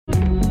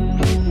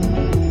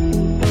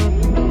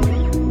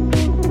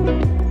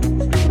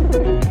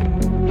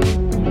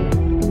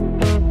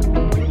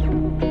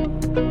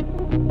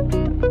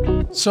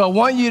So I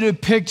want you to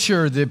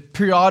picture the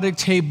periodic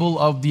table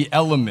of the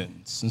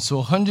elements. And so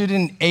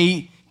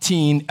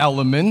 118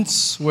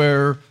 elements,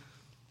 where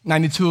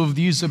 92 of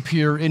these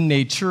appear in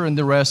nature and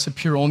the rest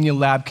appear only in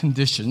lab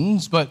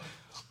conditions. But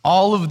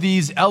all of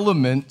these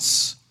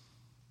elements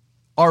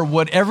are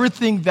what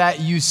everything that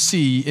you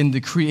see in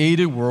the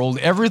created world,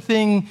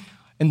 everything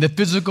in the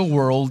physical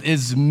world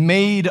is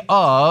made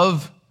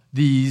of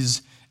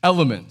these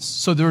elements.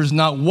 So there's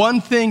not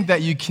one thing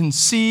that you can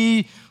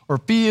see or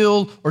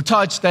feel or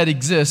touch that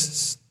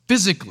exists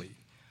physically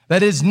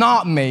that is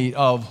not made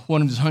of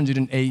one of these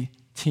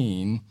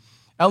 118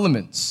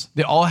 elements.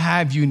 They all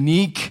have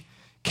unique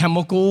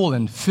chemical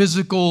and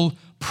physical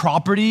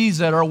properties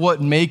that are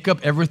what make up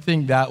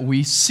everything that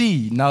we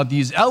see. Now,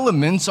 these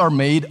elements are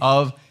made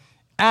of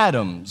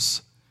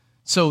atoms.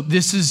 So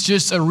this is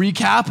just a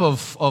recap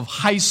of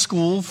high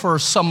school for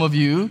some of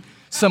you.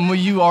 Some of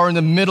you are in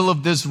the middle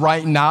of this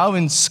right now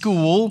in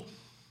school.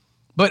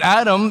 But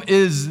atom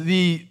is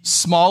the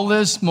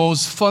smallest,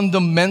 most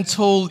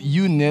fundamental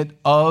unit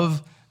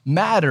of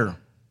matter.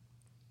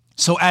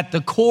 So at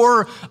the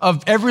core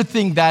of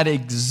everything that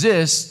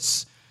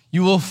exists,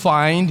 you will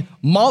find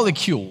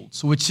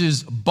molecules, which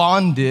is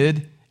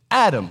bonded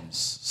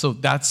atoms. So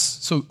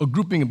a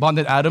grouping of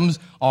bonded atoms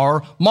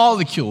are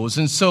molecules.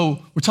 And so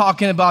we're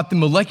talking about the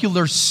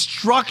molecular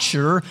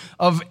structure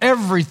of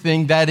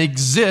everything that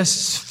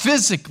exists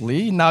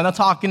physically. Now, I'm not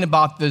talking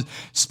about the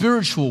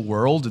spiritual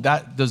world.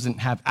 That doesn't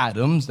have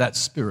atoms. That's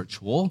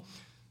spiritual.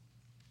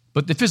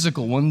 But the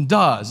physical one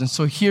does. And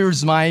so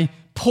here's my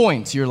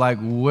point. You're like,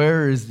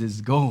 where is this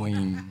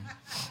going?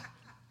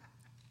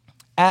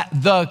 At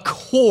the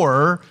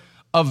core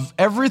of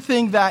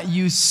everything that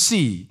you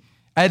see,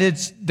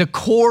 the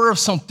core of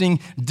something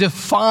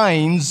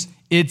defines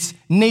its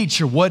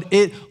nature, what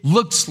it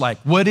looks like,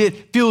 what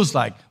it feels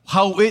like,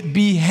 how it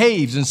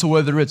behaves. And so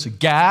whether it's a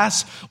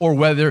gas or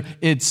whether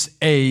it's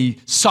a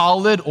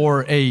solid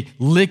or a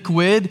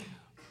liquid,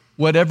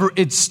 whatever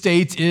its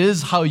state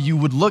is, how you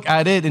would look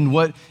at it and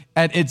what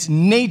at its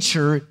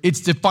nature,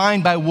 it's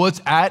defined by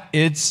what's at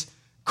its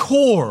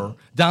core,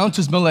 down to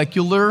its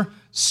molecular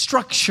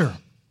structure.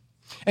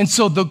 And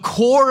so the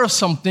core of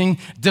something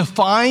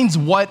defines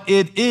what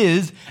it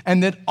is,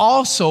 and it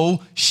also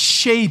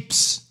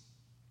shapes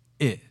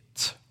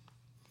it.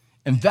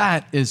 And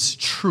that is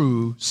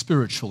true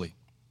spiritually.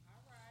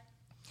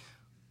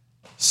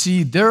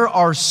 See, there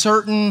are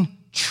certain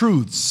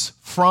truths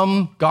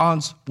from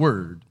God's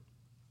word.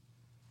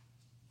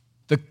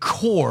 The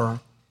core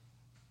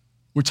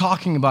we're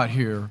talking about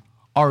here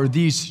are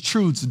these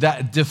truths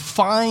that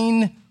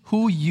define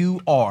who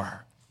you are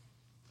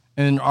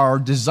and are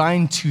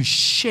designed to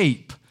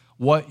shape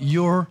what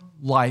your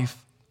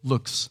life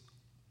looks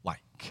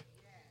like.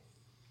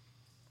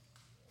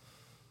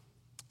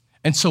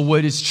 And so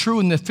what is true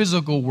in the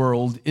physical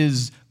world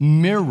is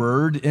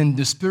mirrored in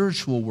the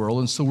spiritual world.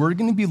 And so we're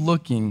going to be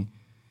looking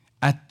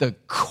at the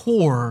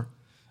core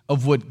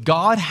of what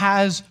God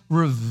has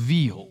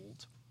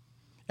revealed.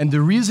 And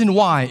the reason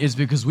why is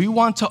because we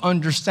want to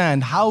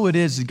understand how it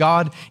is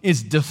God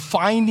is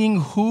defining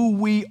who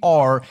we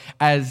are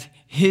as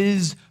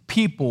His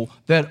people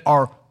that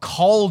are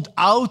called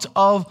out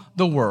of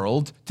the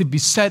world to be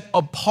set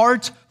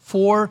apart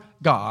for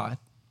God,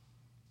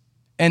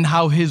 and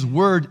how His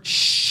word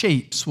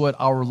shapes what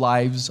our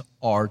lives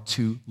are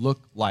to look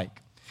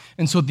like.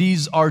 And so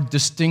these are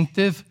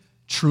distinctive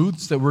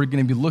truths that we're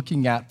going to be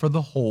looking at for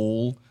the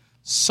whole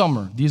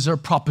summer. These are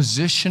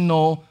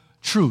propositional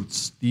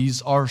truths.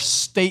 These are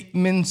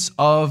statements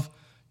of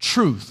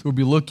truth. We'll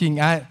be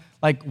looking at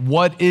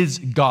what is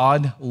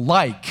God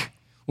like?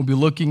 We'll be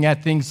looking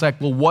at things like,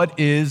 what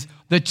is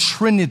the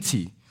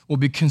Trinity? We'll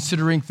be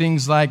considering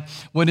things like,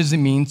 what does it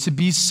mean to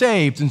be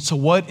saved? And so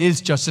what is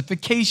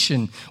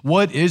justification?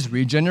 What is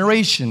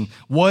regeneration?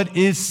 What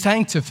is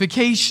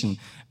sanctification?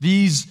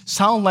 These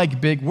sound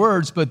like big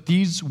words, but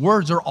these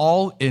words are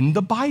all in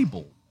the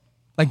Bible.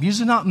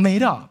 These are not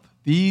made up.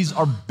 These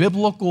are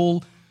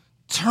biblical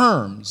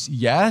terms.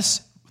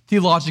 Yes,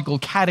 theological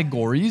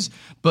categories,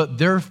 but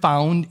they're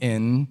found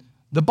in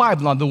the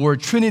Bible. Now, the word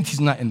Trinity is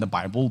not in the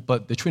Bible,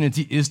 but the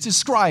Trinity is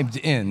described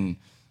in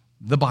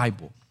the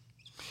Bible.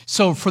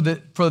 So for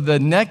the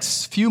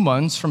next few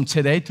months, from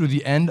today through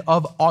the end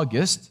of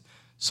August,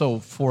 so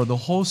for the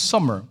whole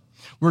summer,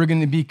 we're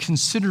going to be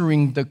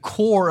considering the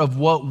core of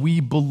what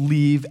we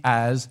believe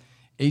as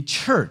a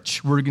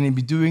church. We're going to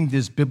be doing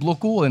this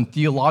biblical and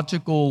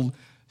theological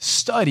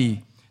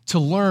study to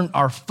learn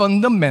our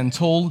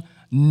fundamental,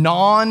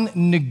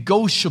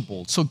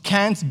 non-negotiable, so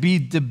can't be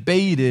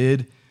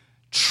debated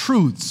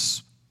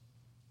truths.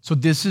 So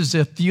this is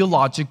a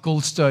theological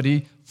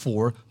study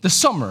for the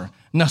summer.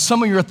 Now,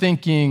 some of you are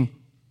thinking,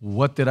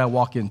 what did I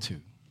walk into?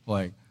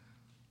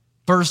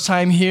 First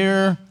time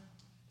here,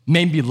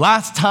 maybe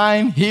last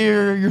time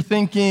here, you're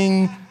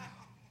thinking,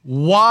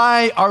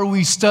 why are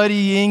we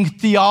studying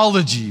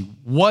theology?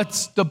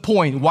 What's the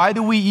point? Why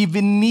do we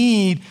even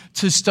need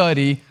to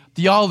study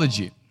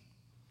theology?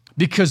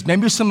 Because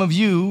maybe some of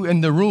you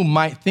in the room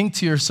might think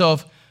to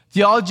yourself,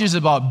 theology is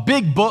about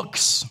big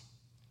books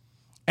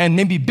and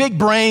maybe big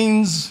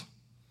brains,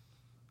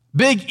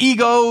 big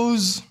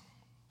egos,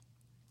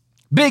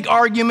 big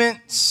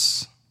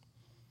arguments.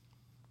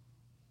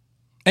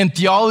 And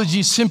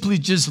theology simply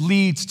just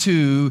leads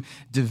to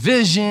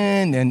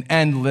division and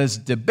endless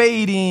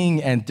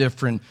debating and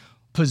different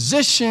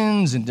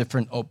positions and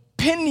different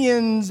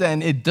opinions,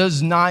 and it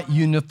does not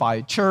unify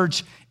a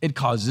church. It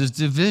causes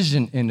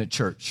division in a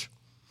church.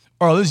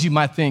 Or others you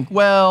might think,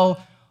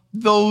 well,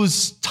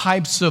 those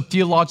types of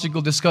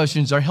theological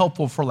discussions are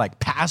helpful for like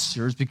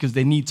pastors because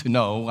they need to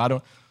know. I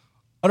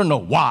don't know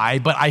why,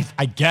 but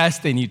I guess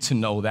they need to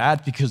know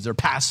that because they're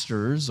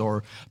pastors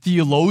or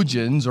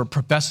theologians or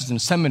professors in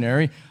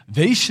seminary.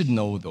 They should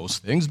know those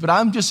things, but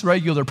I'm just a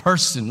regular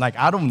person. Like,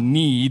 I don't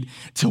need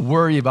to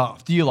worry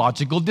about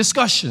theological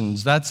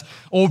discussions. That's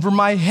over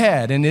my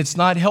head, and it's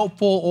not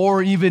helpful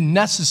or even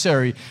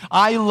necessary.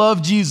 I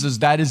love Jesus.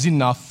 That is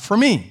enough for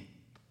me.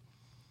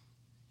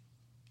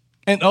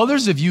 And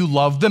others of you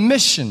love the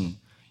mission.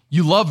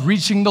 You love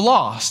reaching the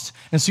lost.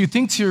 And so you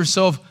think to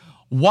yourself,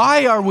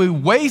 why are we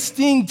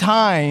wasting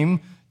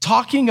time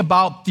talking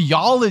about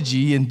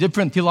theology and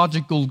different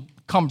theological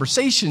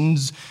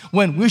conversations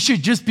when we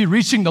should just be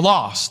reaching the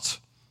lost?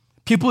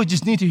 People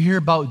just need to hear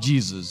about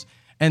Jesus.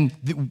 And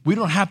we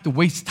don't have to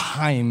waste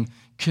time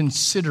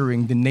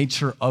considering the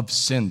nature of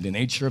sin, the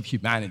nature of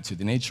humanity,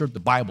 the nature of the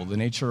Bible, the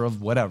nature of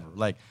whatever.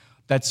 Like,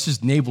 that's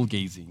just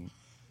navel-gazing.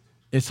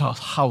 It's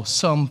how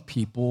some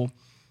people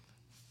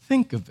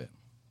think of it.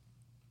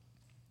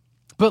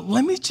 But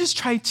let me just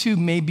try to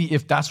maybe,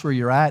 if that's where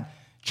you're at,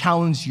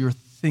 challenge your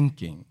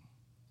thinking.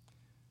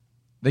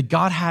 That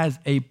God has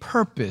a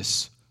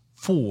purpose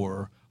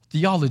for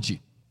theology.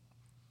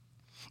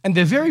 And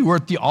the very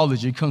word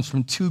theology comes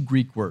from two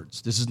Greek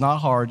words. This is not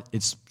hard,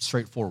 it's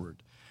straightforward.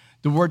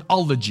 The word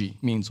ology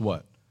means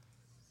what?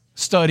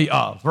 Study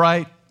of,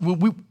 right?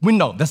 We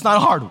know, that's not a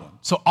hard one.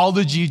 So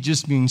ology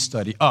just means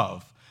study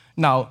of.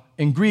 Now,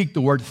 in Greek,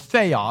 the word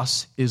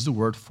theos is the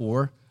word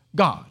for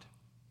God.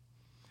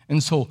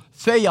 And so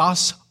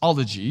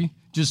theosology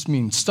just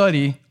means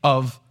study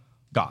of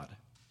God.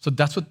 So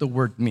that's what the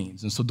word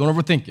means. And so don't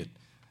overthink it.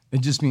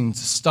 It just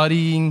means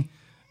studying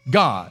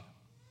God.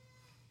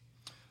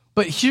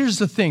 But here's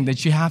the thing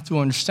that you have to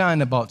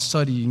understand about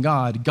studying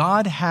God.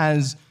 God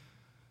has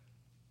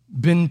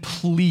been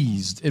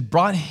pleased. It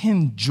brought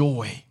him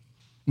joy,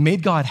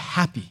 made God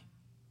happy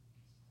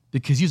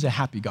because he's a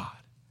happy God.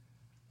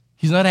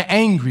 He's not an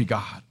angry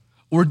God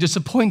or a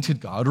disappointed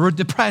God or a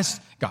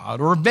depressed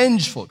God or a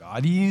vengeful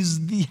God.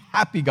 He's the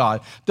happy God,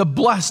 the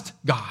blessed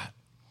God.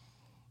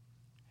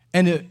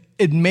 And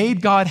it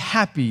made God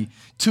happy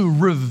to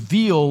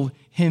reveal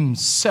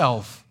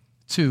himself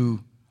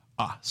to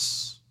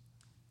us.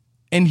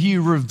 And he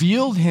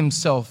revealed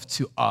himself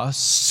to us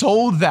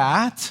so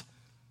that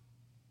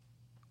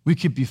we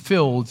could be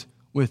filled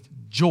with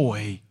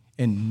joy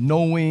in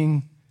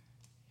knowing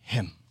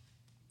him.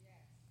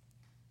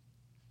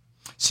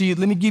 See,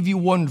 let me give you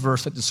one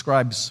verse that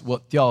describes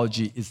what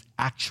theology is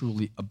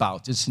actually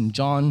about. It's in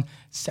John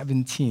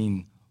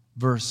 17,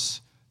 verse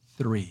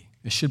 3.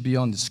 It should be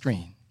on the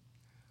screen.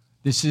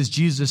 This is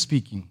Jesus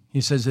speaking.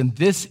 He says, "And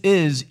this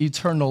is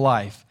eternal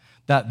life,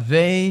 that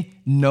they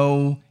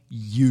know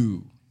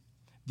you,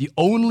 the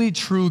only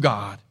true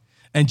God,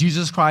 and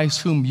Jesus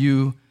Christ whom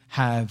you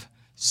have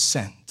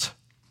sent."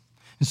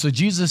 And so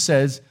Jesus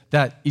says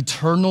that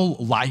eternal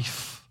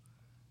life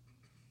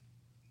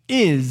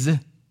is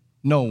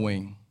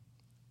knowing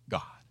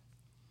God.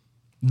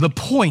 The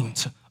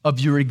point of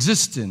your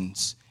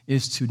existence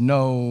is to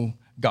know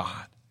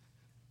God.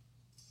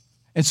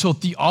 And so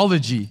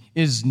theology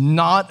is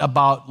not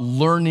about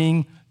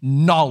learning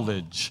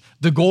knowledge.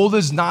 The goal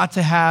is not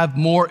to have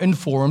more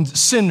informed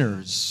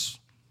sinners.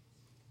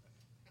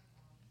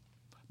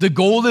 The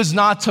goal is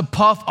not to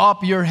puff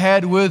up your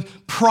head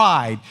with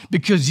pride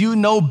because you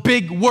know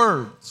big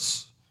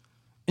words.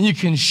 And you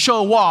can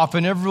show off,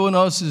 and everyone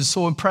else is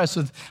so impressed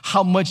with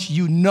how much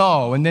you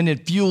know. And then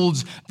it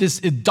fuels this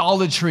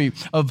idolatry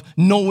of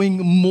knowing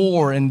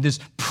more and this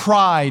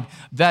pride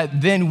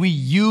that then we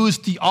use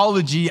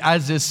theology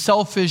as a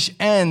selfish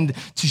end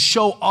to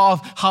show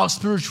off how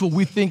spiritual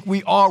we think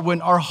we are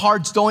when our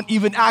hearts don't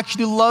even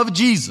actually love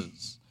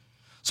Jesus.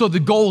 So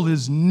the goal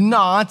is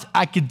not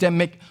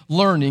academic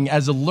learning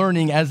as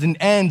an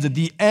end.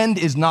 The end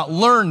is not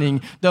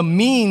learning. The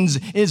means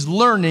is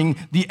learning.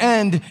 The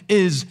end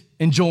is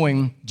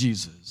enjoying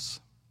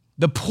Jesus.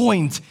 The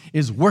point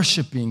is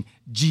worshiping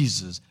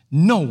Jesus,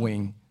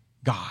 knowing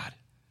God.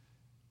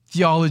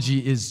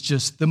 Theology is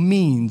just the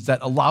means that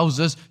allows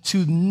us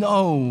to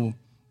know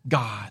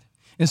God.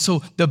 And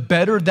so the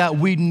better that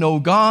we know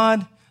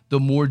God,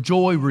 the more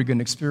joy we're going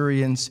to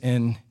experience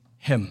in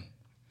him.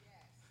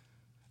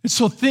 And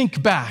so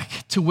think back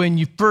to when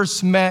you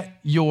first met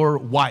your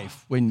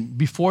wife,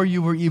 before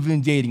you were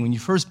even dating, when you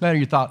first met her,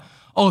 you thought,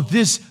 oh,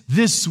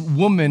 this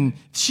woman,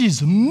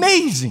 she's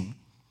amazing.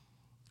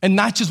 And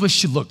not just what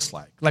she looks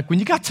like. Like when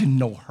you got to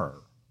know her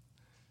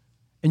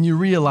and you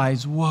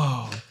realize,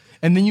 whoa,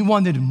 And then you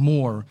wanted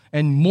more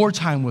and more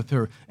time with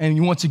her, and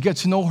you want to get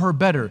to know her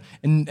better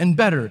and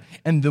better.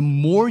 And the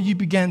more you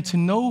began to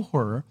know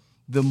her,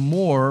 the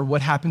more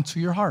what happened to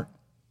your heart?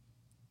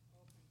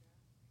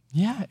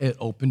 Yeah, it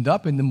opened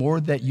up, and the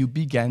more that you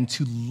began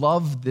to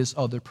love this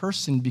other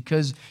person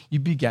because you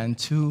began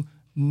to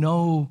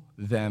know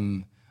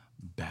them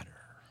better.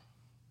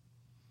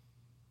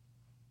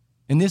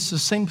 And it's the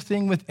same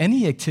thing with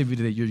any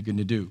activity that you're going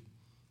to do.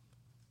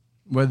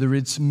 Whether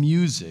it's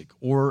music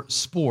or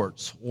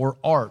sports or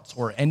arts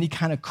or any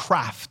kind of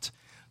craft,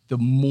 the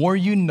more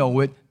you know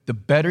it, the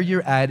better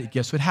you're at it.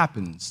 Guess what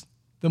happens?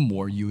 The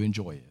more you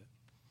enjoy it.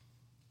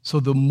 So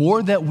the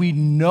more that we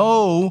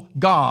know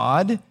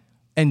God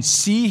and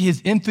see his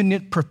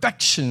infinite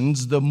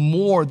perfections, the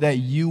more that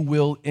you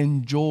will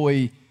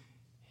enjoy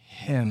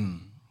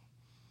him.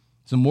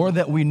 The more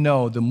that we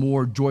know, the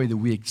more joy that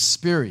we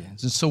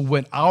experience. And so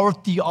when our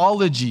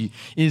theology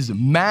is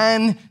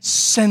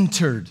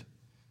man-centered,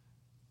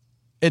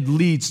 it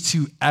leads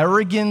to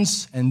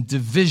arrogance and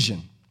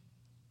division.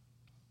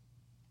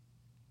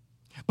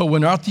 But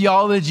when our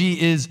theology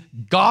is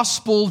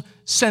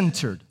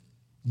gospel-centered,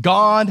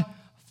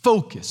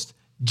 God-focused,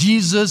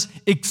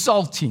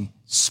 Jesus-exalting,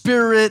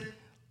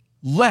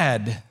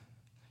 Spirit-led,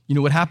 you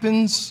know what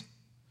happens?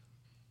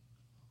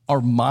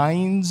 Our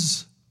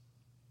minds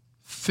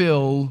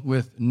fill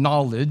with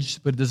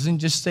knowledge, but it doesn't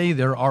just stay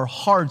there. Our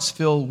hearts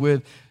fill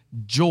with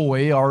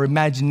joy. Our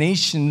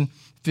imagination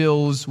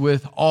fills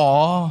with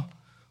awe.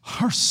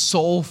 Our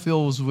soul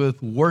fills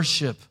with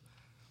worship.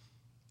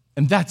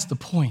 And that's the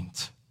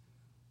point.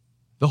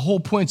 The whole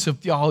point of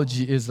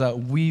theology is that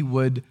we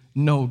would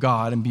know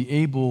God and be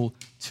able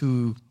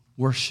to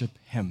worship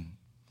him.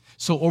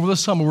 So over the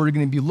summer, we're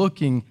going to be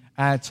looking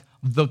at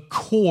the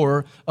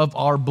core of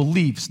our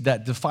beliefs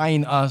that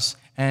define us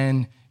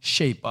and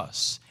shape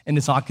us. And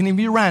it's not going to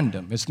be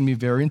random. It's going to be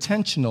very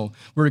intentional.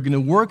 We're going to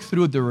work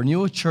through the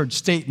Renewal Church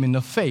statement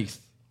of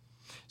faith.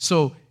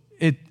 So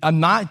I'm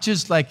not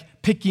just like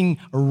picking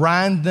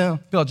random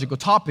theological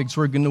topics.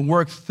 We're going to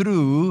work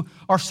through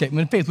our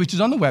statement of faith, which is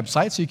on the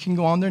website. So you can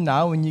go on there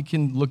now and you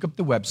can look up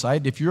the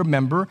website. If you're a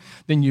member,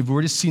 then you've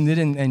already seen it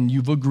and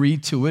you've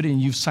agreed to it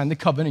and you've signed the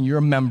covenant and you're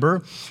a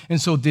member. And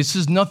so this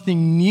is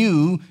nothing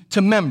new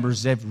to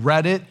members. They've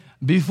read it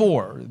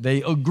before.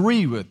 They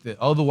agree with it.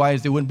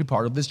 Otherwise, they wouldn't be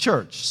part of this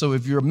church. So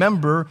if you're a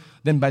member,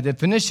 then by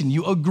definition,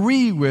 you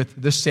agree with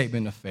the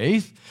statement of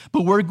faith.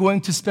 But we're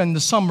going to spend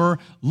the summer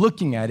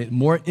looking at it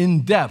more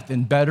in depth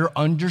and better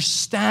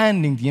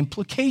understanding the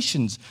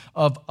implications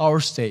of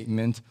our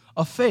statement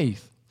of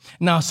faith.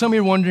 Now, some of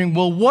you are wondering,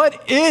 well,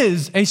 what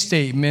is a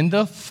statement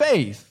of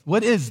faith?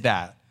 What is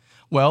that?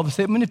 Well, the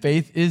statement of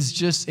faith is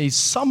just a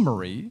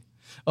summary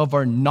of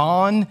our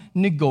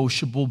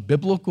non-negotiable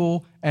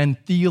biblical and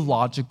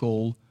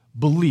theological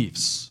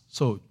beliefs.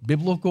 So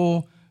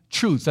biblical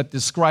truths that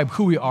describe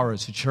who we are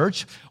as a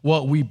church,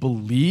 what we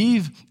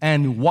believe,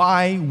 and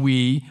why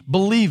we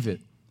believe it.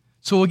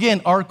 So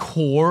again, our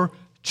core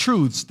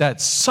truths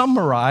that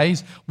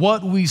summarize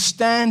what we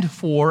stand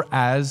for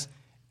as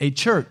a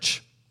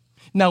church.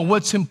 Now,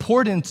 what's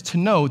important to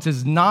note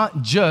is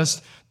not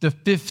just the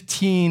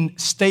 15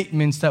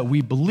 statements that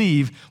we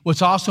believe.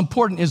 What's also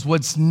important is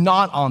what's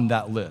not on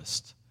that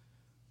list.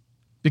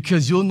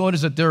 Because you'll notice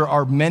that there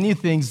are many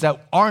things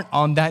that aren't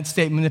on that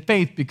statement of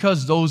faith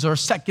because those are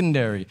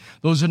secondary.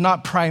 Those are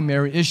not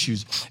primary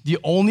issues. The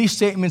only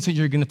statements that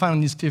you're going to find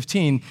on these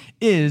 15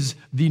 is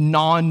the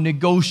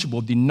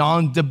non-negotiable, the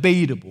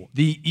non-debatable,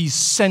 the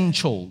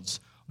essentials,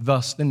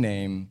 thus the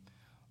name,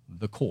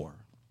 the core.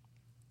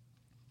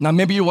 Now,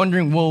 maybe you're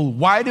wondering, well,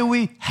 why do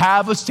we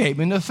have a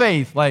statement of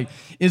faith? Like,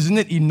 isn't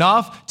it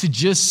enough to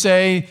just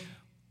say,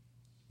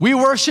 we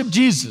worship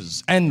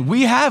Jesus and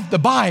we have the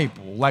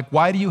Bible? Like,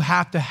 why do you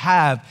have to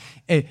have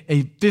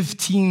a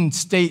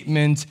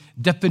 15-statement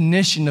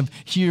definition of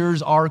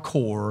here's our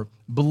core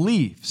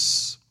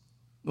beliefs?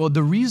 Well,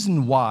 the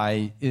reason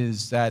why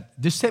is that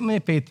this statement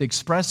of faith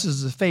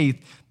expresses the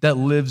faith that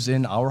lives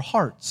in our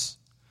hearts.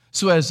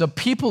 So as a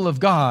people of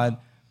God,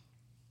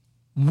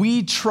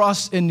 we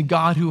trust in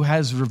God who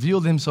has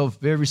revealed himself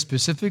very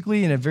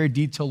specifically in a very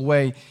detailed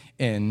way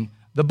in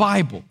the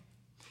Bible.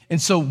 And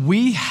so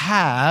we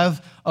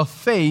have a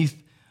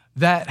faith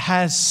that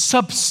has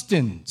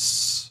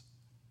substance.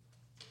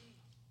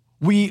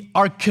 We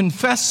are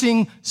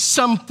confessing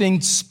something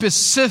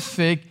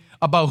specific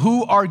about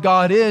who our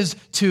God is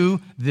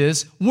to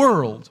this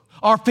world.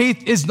 Our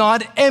faith is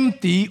not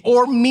empty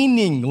or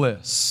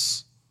meaningless.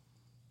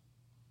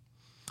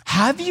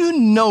 Have you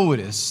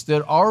noticed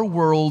that our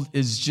world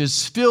is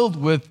just filled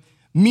with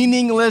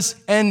meaningless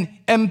and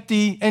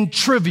empty and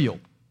trivial?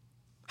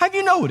 Have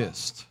you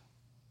noticed?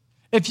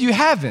 If you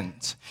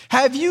haven't,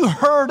 have you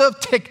heard of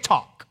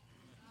TikTok?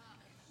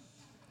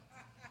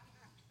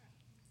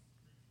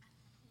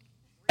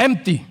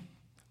 Empty,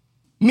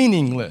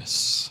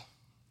 meaningless.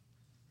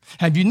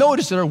 Have you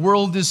noticed that our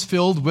world is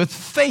filled with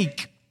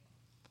fake?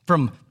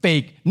 From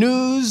fake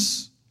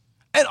news.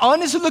 And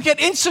honestly, look at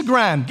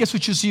Instagram. Guess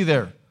what you see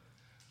there?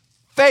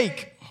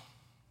 Fake.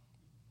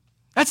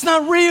 That's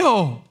not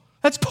real.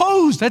 That's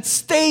posed. That's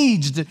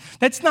staged.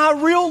 That's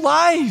not real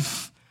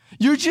life.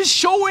 You're just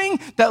showing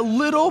that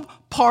little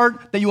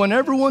part that you want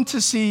everyone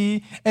to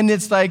see, and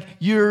it's like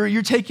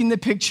you're taking the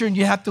picture and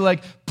you have to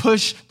like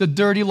push the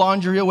dirty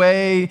laundry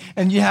away,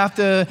 and you have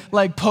to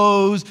like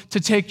pose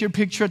to take your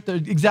picture at the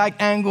exact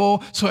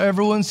angle so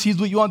everyone sees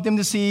what you want them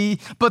to see,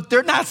 but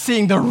they're not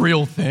seeing the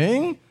real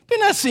thing. They're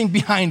not seeing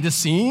behind the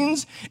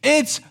scenes.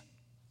 It's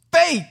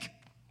fake.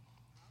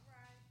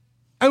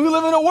 And we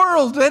live in a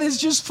world that is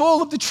just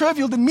full of the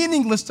trivial, the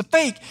meaningless, the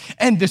fake.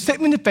 And the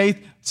statement of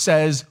faith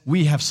says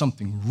we have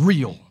something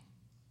real.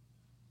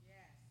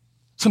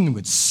 Something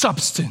with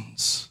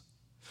substance.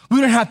 We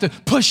don't have to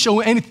push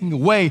anything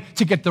away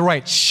to get the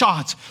right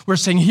shot. We're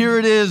saying, here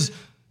it is.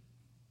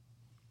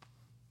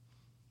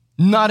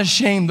 Not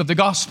ashamed of the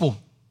gospel.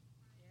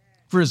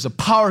 For it is the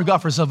power of God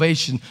for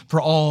salvation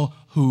for all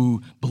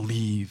who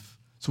believe.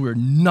 So we're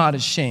not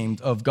ashamed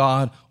of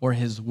God or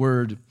his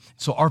word.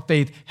 So our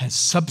faith has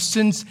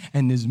substance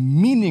and is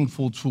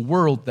meaningful to a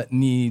world that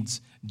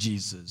needs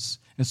Jesus.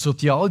 And so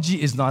theology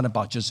is not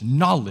about just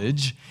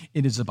knowledge.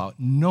 It is about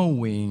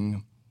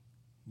knowing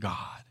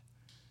God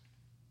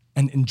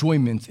and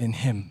enjoyment in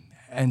him.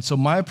 And so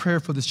my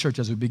prayer for this church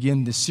as we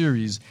begin this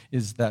series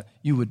is that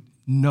you would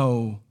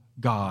know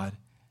God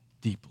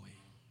deeply.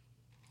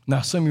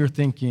 Now, some of you are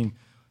thinking,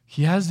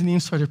 he hasn't even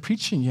started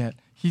preaching yet.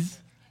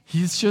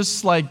 He's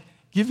just like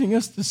giving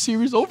us the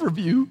series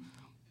overview.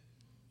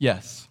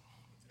 Yes.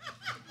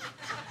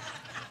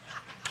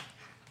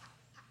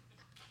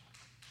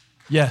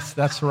 Yes,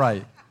 that's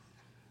right.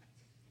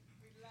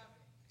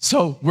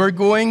 So we're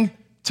going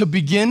to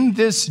begin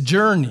this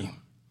journey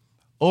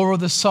over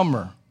the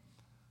summer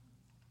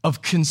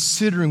of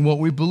considering what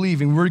we believe.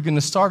 And we're going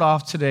to start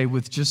off today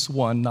with just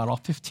one, not all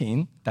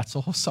 15. That's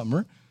the whole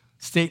summer.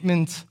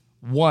 Statement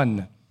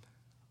 1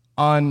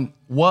 on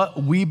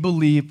what we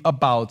believe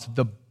about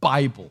the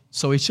Bible.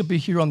 So it should be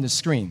here on the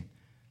screen.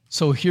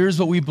 So here's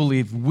what we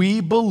believe.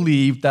 We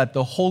believe that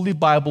the Holy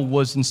Bible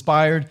was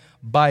inspired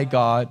by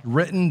God,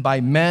 written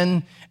by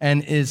men,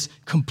 and is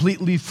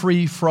completely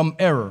free from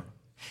error.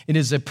 It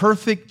is a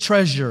perfect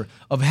treasure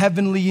of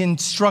heavenly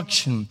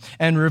instruction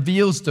and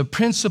reveals the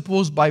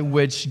principles by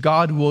which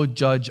God will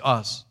judge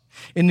us.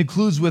 It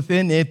includes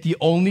within it the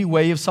only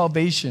way of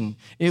salvation.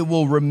 It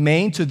will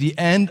remain to the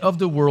end of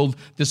the world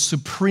the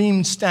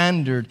supreme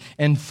standard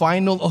and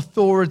final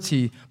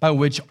authority by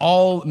which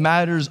all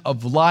matters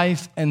of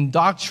life and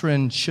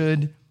doctrine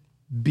should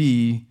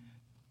be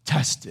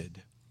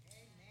tested.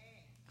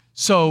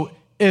 So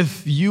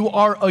if you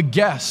are a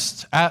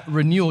guest at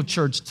Renewal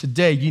Church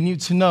today, you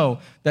need to know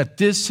that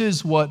this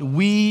is what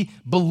we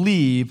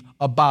believe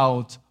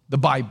about the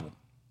Bible.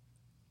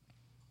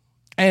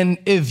 And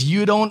if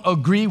you don't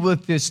agree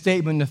with this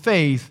statement of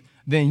faith,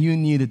 then you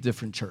need a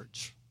different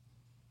church.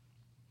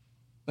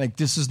 Like,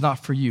 this is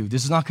not for you.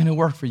 This is not going to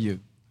work for you.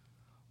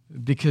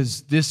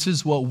 Because this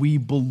is what we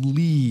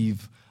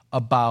believe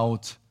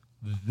about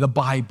the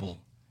Bible.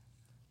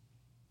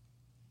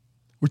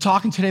 We're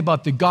talking today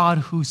about the God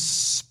who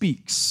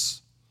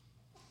speaks.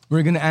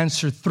 We're going to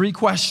answer 3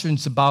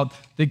 questions about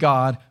the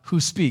God who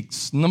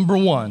speaks. Number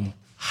 1,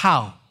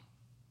 how?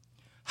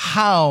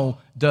 How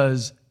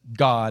does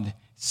God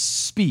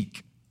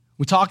speak?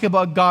 We talk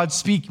about God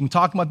speaking. We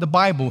talk about the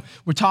Bible.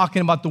 We're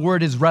talking about the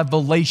word is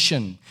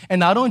revelation.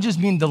 And I don't just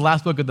mean the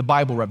last book of the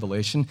Bible,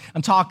 Revelation.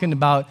 I'm talking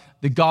about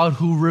the God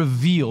who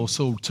reveals.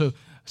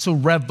 So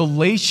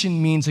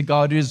revelation means that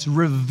God is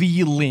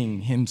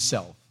revealing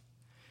himself.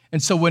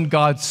 And so when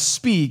God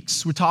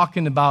speaks, we're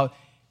talking about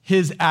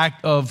his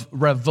act of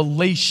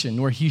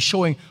revelation, where he's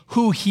showing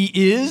who he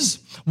is,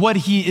 what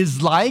he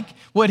is like,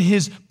 what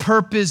his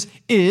purpose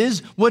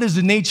is, what is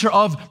the nature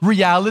of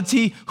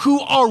reality,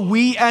 who are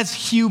we as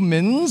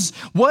humans,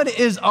 what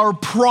is our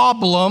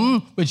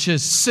problem, which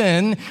is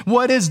sin,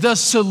 what is the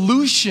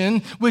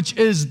solution, which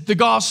is the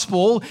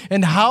gospel,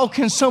 and how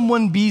can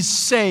someone be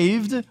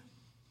saved.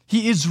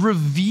 He is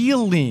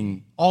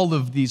revealing all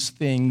of these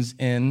things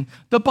in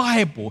the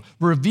Bible,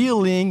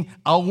 revealing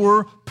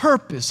our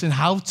purpose and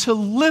how to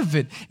live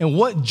it and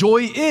what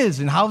joy is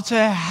and how to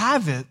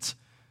have it.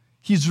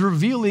 He's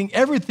revealing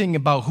everything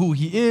about who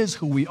he is,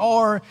 who we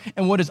are,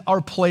 and what is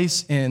our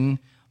place in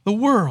the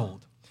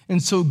world.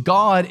 And so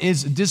God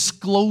is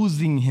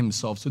disclosing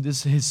himself. So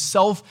his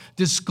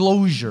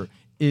self-disclosure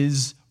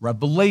is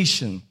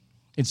revelation.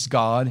 It's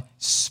God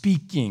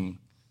speaking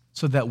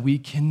so that we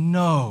can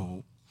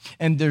know.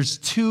 And there's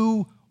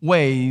 2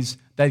 ways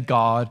that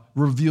God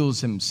reveals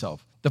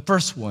himself. The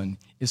first one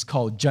is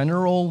called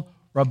general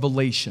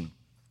revelation.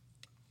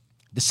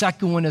 The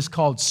second one is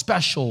called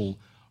special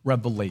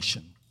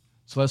revelation.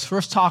 So let's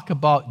first talk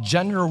about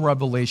general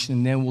revelation,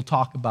 and then we'll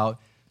talk about,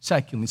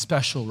 secondly,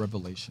 special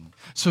revelation.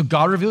 So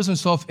God reveals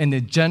himself in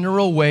a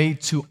general way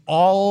to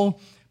all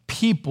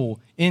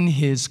people in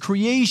his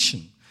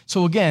creation.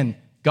 So again,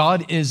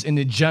 God is in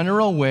a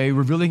general way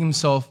revealing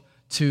himself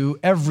to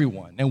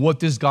everyone. And what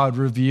does God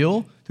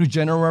reveal through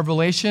general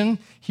revelation?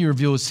 He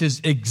reveals his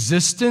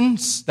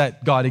existence,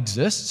 that God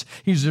exists.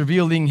 He's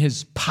revealing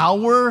his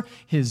power,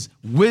 his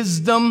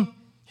wisdom,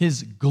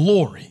 his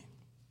glory.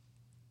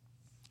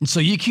 And so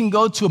you can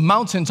go to a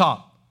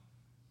mountaintop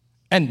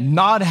and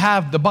not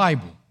have the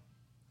Bible.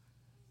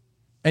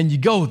 And you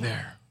go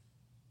there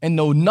and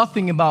know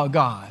nothing about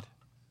God.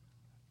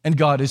 And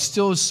God is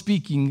still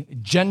speaking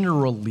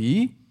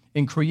generally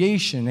in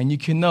creation. And you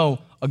can know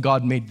a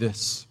God made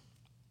this.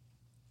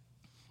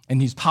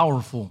 And he's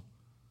powerful,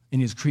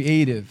 and he's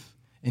creative,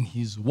 and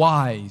he's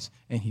wise,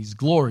 and he's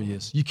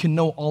glorious. You can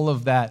know all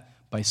of that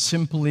by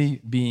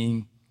simply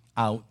being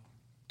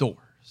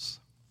outdoors.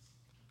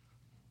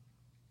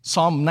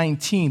 Psalm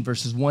 19,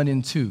 verses 1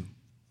 and 2.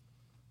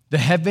 The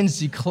heavens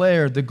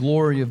declare the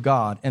glory of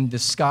God, and the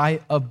sky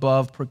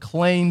above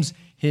proclaims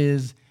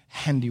his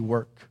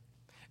handiwork.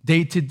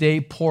 Day to day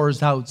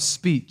pours out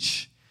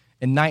speech,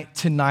 and night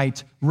to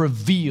night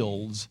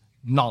reveals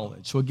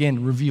knowledge. So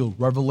again, revealed,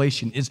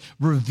 revelation is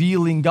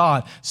revealing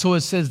God. So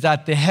it says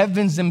that the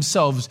heavens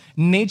themselves,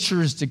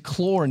 nature is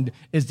declaring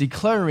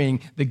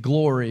the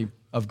glory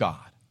of God.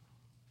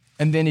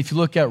 And then if you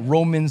look at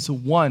Romans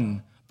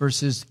 1,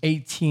 verses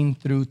 18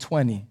 through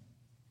 20.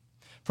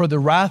 For the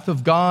wrath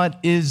of God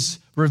is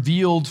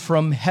revealed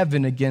from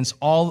heaven against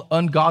all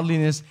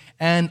ungodliness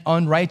and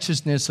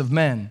unrighteousness of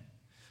men,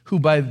 who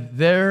by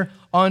their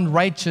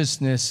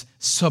unrighteousness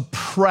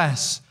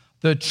suppress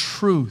the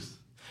truth.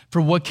 For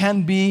what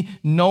can be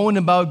known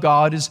about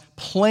God is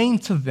plain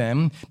to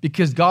them,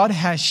 because God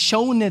has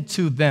shown it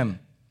to them.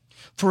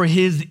 For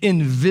his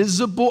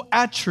invisible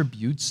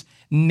attributes,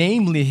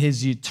 namely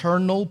his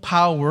eternal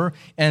power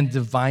and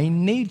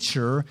divine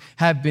nature,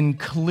 have been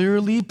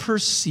clearly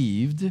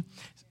perceived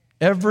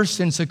ever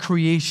since the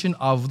creation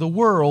of the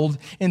world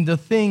in the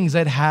things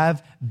that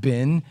have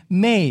been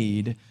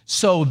made.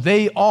 So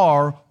they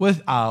are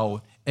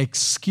without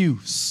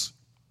excuse.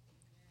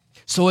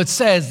 So it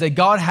says that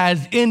God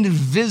has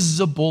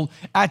invisible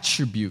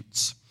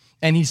attributes.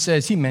 And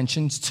he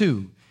mentions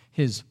two,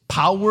 his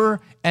power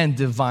and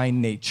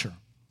divine nature.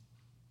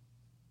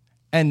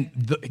 And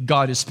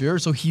God is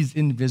spirit, so he's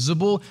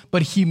invisible,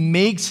 but he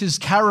makes his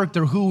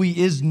character, who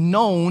he is,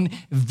 known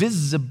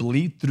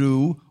visibly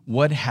through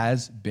what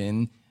has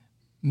been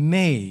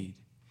made.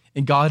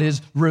 And God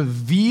is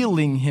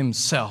revealing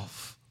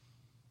himself.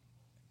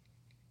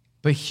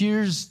 But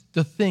here's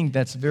the thing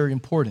that's very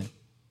important.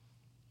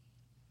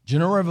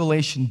 General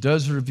revelation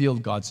does reveal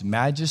God's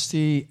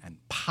majesty and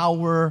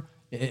power.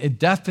 It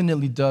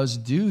definitely does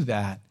do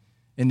that.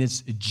 And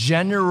it's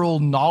general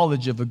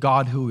knowledge of a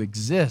God who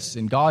exists.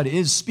 And God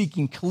is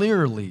speaking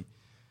clearly.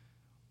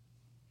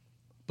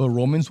 But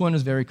Romans 1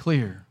 is very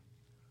clear.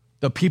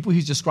 The people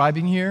he's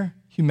describing here,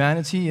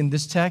 humanity in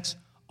this text,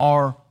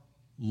 are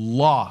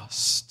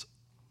lost.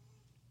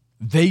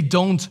 They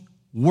don't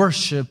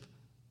worship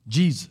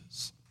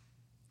Jesus.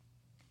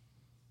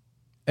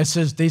 It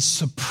says they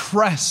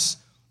suppress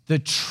the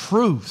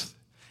truth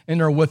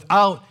and are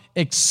without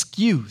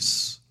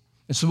excuse.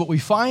 And so what we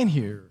find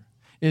here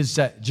is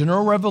that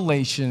general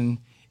revelation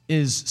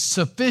is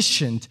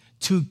sufficient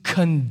to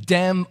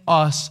condemn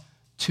us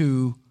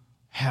to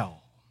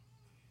hell.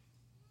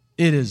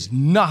 It is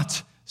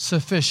not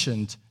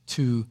sufficient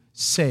to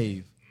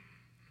save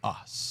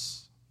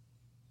us.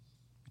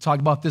 We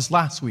talked about this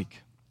last week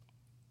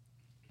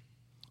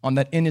on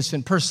that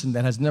innocent person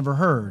that has never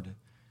heard,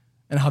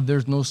 and how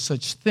there's no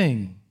such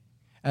thing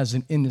as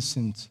an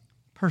innocent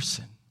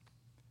person.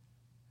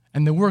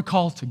 And then we're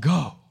called to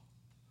go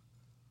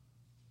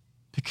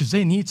because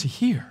they need to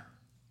hear.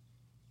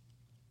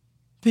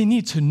 They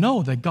need to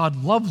know that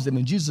God loves them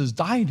and Jesus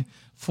died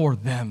for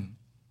them.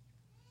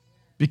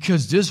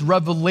 Because this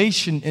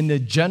revelation in a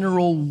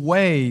general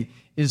way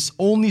is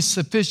only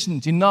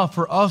sufficient enough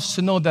for us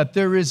to know that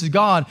there is a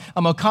God.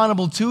 I'm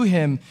accountable to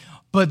him.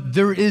 But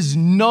there is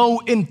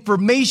no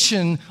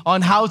information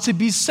on how to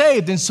be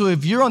saved. And so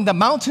if you're on the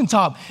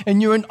mountaintop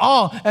and you're in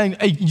awe and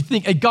you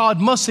think a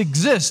God must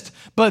exist,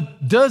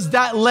 but does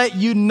that let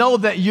you know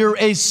that you're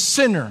a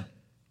sinner?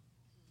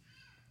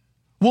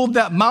 Will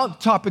that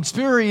mountaintop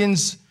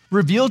experience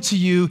reveal to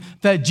you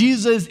that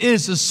Jesus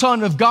is the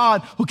Son of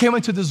God who came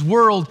into this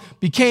world,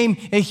 became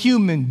a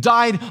human,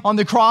 died on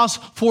the cross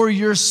for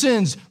your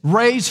sins,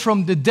 raised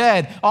from the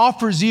dead,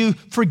 offers you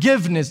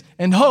forgiveness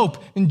and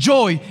hope and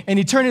joy and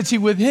eternity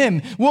with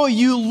him? Will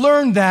you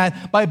learn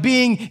that by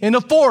being in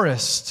a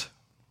forest?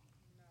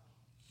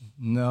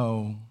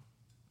 No.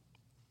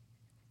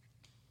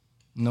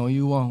 No,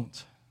 you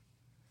won't.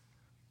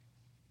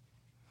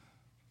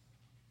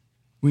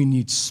 We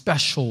need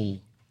special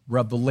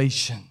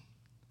revelation.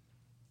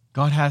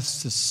 God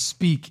has to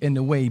speak in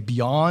a way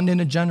beyond in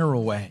a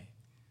general way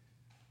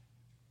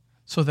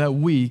so that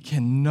we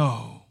can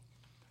know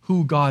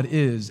who God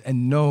is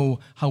and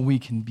know how we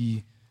can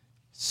be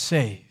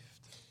saved.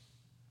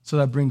 So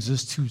that brings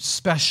us to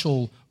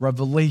special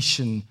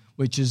revelation,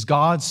 which is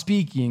God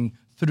speaking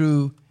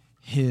through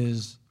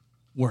his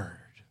word.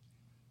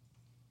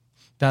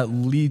 That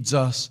leads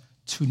us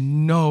to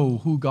know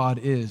who God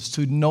is,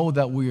 to know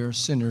that we are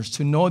sinners,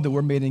 to know that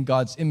we're made in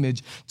God's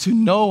image, to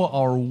know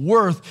our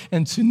worth,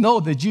 and to know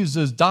that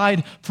Jesus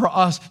died for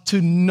us,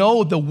 to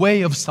know the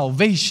way of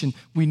salvation.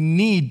 We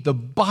need the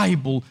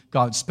Bible,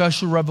 God's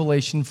special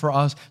revelation for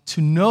us,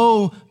 to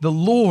know the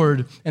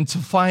Lord and to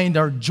find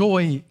our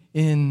joy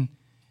in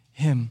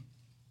Him.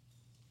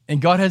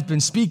 And God has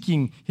been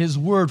speaking His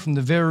word from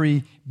the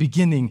very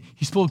beginning.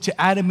 He spoke to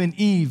Adam and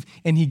Eve,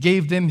 and He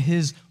gave them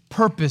His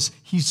purpose.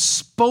 He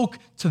spoke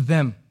to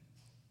them.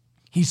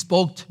 He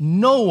spoke to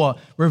Noah,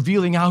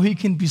 revealing how he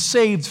can be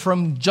saved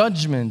from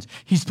judgment.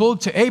 He spoke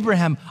to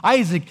Abraham,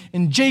 Isaac,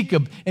 and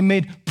Jacob, and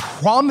made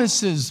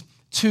promises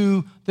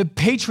to the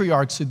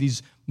patriarchs, to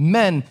these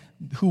men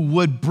who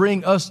would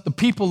bring us the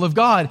people of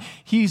God.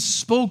 He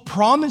spoke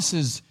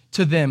promises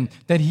to them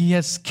that He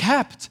has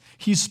kept.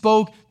 He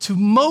spoke to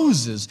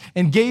Moses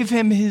and gave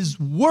him His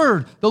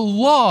word, the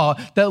law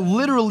that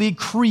literally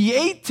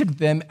created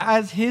them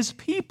as His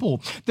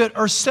people that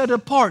are set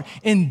apart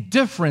and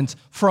different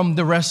from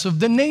the rest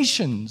of the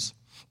nations.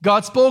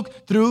 God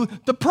spoke through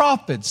the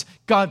prophets.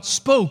 God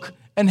spoke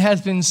and has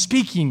been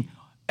speaking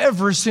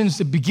ever since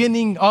the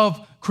beginning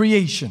of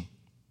creation.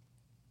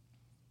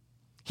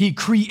 He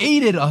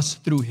created us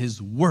through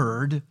His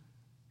word,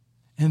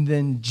 and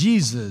then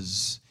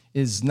Jesus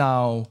is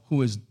now,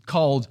 who is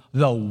called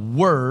the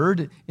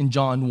Word in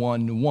John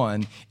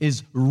 1:1,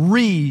 is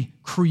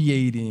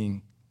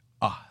recreating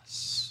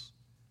us.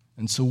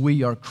 And so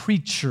we are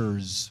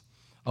creatures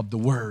of the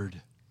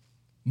Word,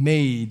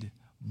 made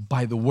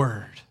by the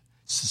Word,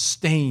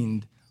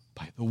 sustained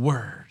by the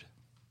Word.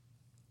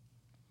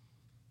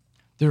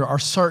 There are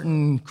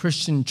certain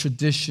Christian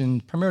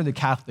traditions, primarily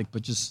Catholic,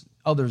 but just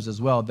others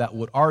as well, that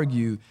would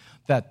argue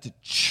that the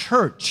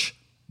church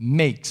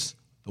makes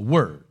the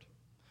Word.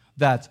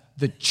 That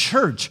the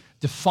church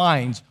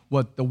defines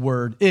what the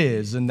word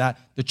is, and that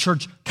the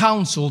church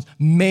councils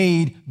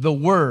made the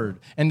word,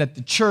 and that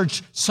the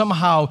church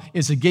somehow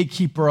is a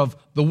gatekeeper of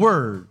the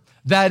word.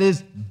 That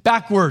is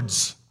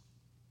backwards.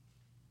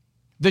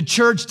 The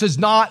church does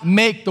not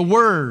make the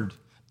word.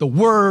 The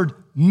word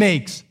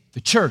makes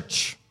the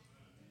church.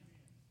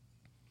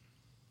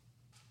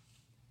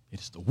 It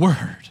is the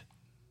word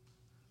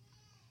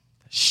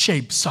that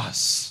shapes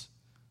us,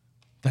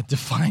 that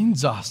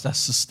defines us, that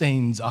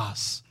sustains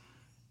us.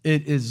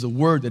 It is the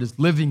word that is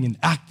living and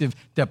active,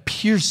 that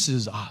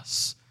pierces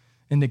us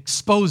and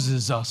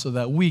exposes us so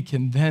that we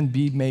can then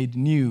be made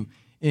new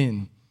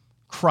in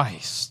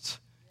Christ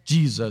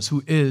Jesus,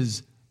 who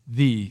is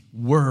the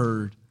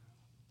Word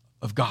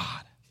of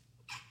God.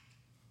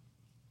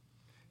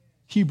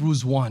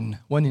 Hebrews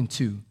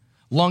 1:1-2.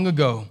 Long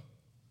ago,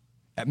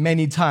 at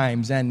many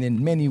times and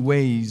in many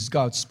ways,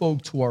 God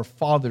spoke to our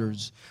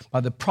fathers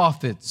by the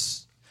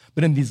prophets.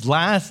 But in these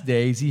last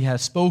days, He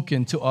has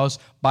spoken to us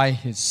by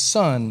His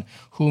Son,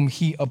 whom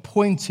He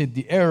appointed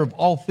the heir of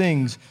all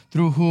things,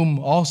 through whom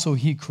also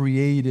He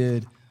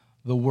created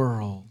the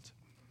world.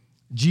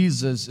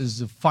 Jesus is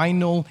the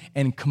final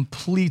and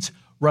complete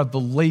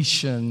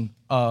revelation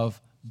of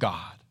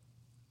God.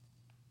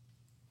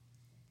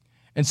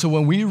 And so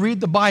when we read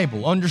the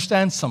Bible,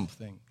 understand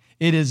something.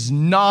 It is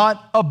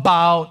not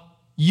about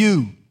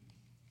you.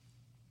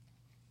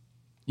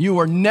 You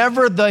are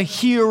never the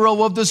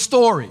hero of the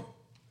story.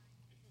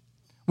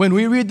 When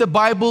we read the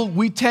Bible,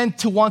 we tend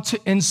to want to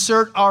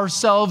insert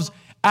ourselves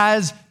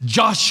as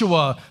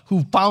Joshua,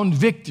 who found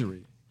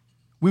victory.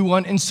 We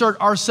want to insert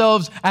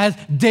ourselves as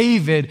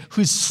David,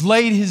 who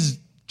slayed his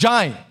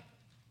giant.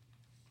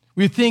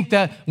 We think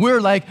that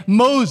we're like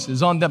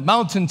Moses on the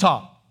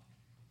mountaintop.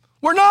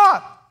 We're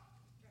not.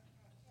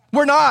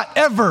 We're not,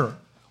 ever.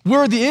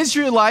 We're the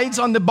Israelites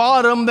on the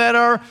bottom that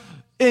are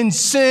in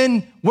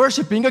sin,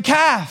 worshiping a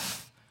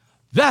calf.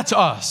 That's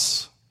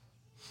us.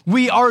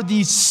 We are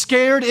the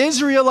scared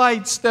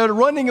Israelites that are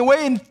running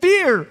away in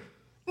fear.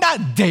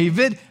 Not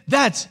David,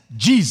 that's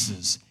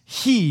Jesus.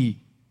 He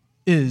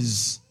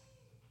is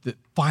the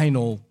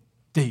final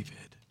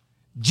David.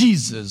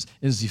 Jesus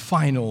is the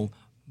final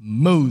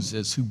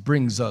Moses who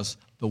brings us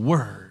the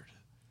word.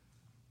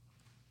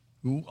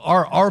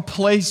 Our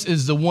place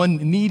is the one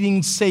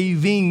needing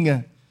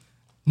saving,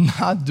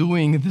 not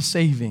doing the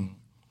saving.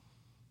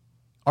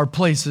 Our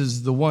place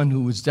is the one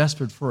who is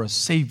desperate for a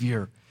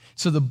Savior.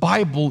 So the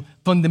Bible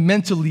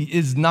fundamentally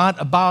is not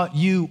about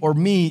you or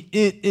me.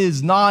 It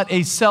is not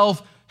a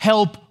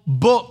self-help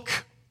book.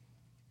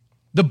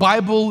 The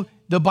Bible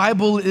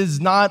is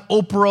not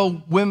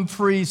Oprah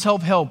Winfrey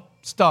self-help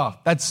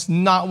stuff. That's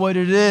not what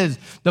it is.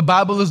 The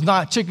Bible is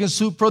not chicken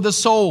soup for the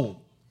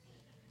soul.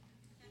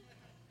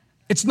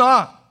 It's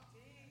not.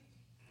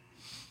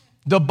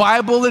 The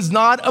Bible is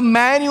not a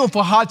manual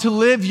for how to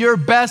live your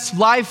best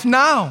life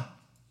now.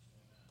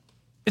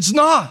 It's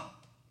not.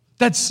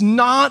 That's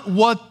not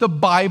what the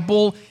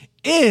Bible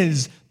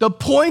is. The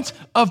point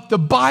of the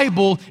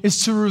Bible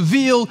is to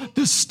reveal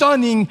the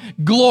stunning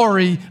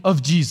glory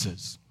of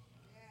Jesus.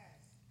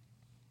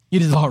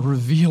 It is about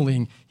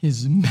revealing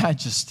His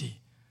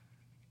majesty,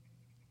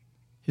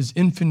 His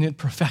infinite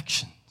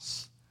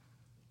perfections,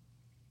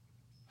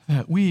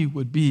 that we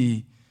would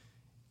be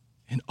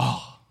in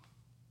awe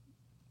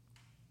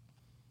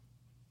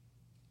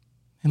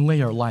and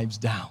lay our lives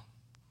down,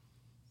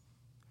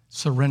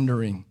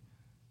 surrendering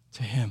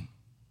to Him,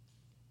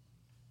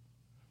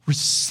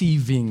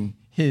 receiving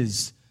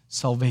His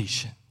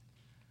salvation,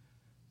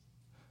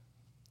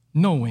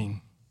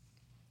 knowing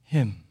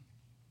Him.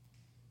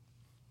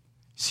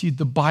 See,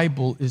 the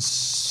Bible is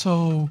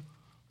so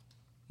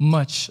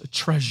much a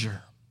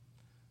treasure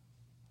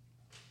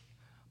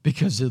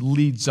because it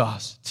leads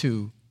us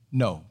to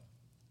know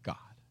God.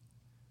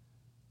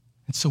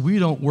 And so we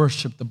don't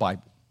worship the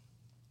Bible.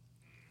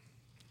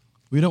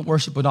 We don't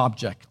worship an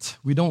object.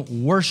 We don't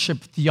worship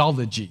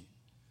theology.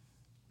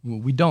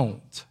 We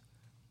don't.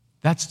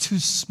 That's too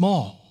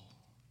small.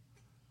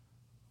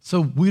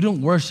 So we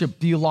don't worship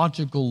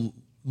theological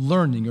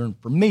learning or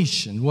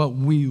information. What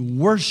we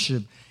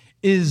worship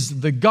is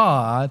the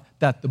God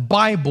that the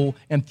Bible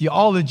and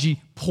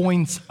theology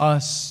points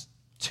us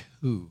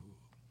to.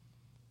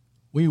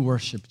 We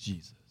worship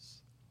Jesus.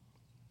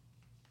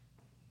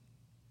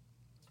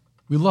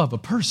 We love a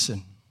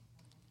person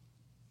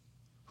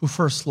who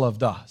first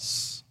loved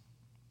us.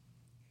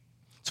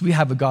 So we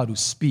have a God who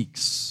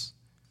speaks.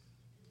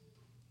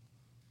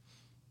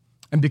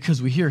 And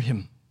because we hear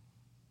Him,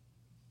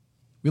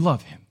 we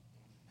love Him.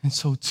 And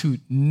so to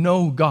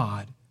know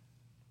God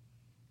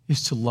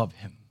is to love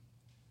Him.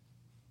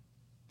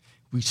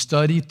 We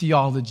study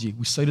theology,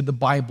 we study the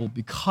Bible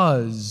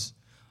because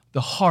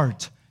the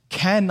heart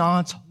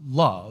cannot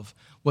love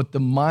what the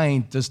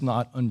mind does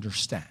not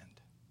understand.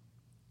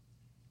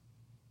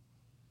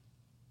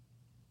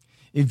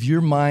 If your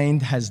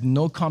mind has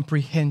no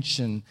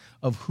comprehension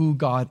of who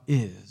God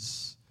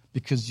is,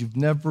 because you've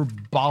never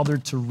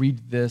bothered to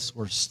read this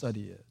or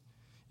study it,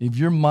 if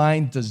your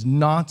mind does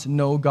not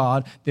know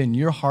God, then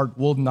your heart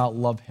will not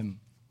love Him.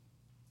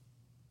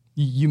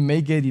 You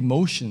may get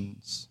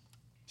emotions,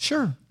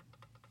 sure.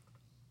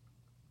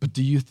 But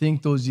do you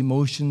think those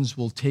emotions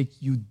will take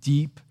you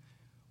deep,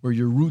 where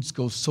your roots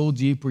go so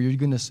deep, where you're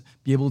going to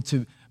be able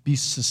to be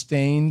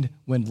sustained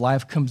when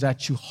life comes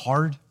at you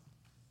hard?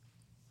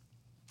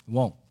 It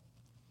won't.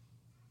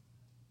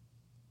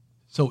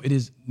 So it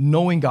is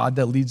knowing God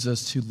that leads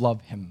us to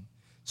love Him.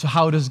 So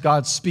how does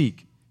God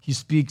speak? He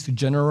speaks through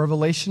general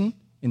revelation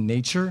in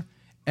nature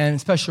and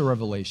special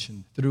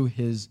revelation through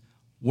His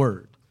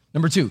Word.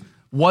 Number 2,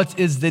 what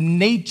is the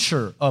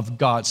nature of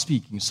God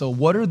speaking? So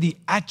what are the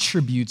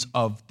attributes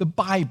of the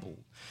Bible?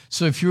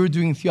 So if you're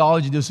doing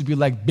theology, this would be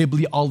like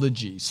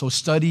bibliology, so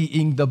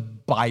studying the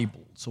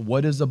Bible. So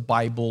what is the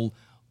Bible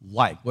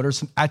like? What are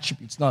some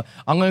attributes? Now,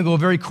 I'm going to go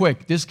very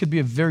quick. This could be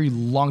a very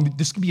long,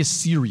 this could be a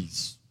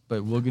series,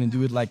 but we're going to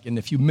do it like in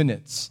a few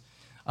minutes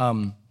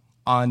on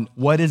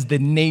what is the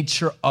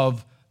nature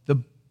of the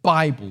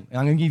Bible. And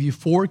I'm going to give you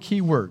 4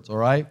 key words, all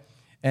right?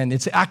 And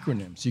it's an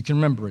acronym, so you can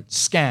remember it.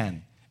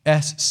 SCAN,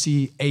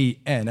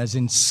 S-C-A-N, as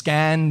in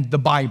scan the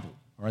Bible,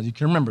 all right? You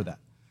can remember that.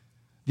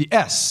 The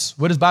S,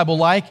 what is Bible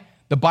like?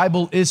 The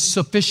Bible is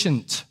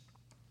sufficient.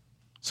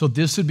 So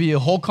this would be a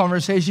whole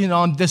conversation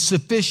on the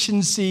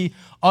sufficiency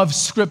of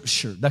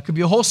Scripture. That could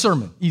be a whole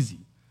sermon, easy,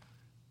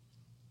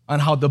 on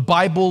how the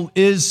Bible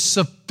is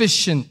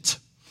sufficient.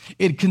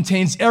 It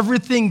contains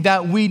everything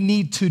that we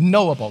need to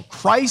know about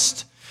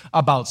Christ,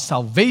 about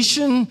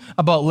salvation,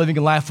 about living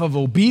a life of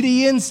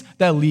obedience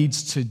that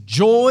leads to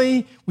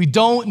joy. We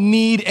don't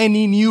need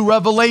any new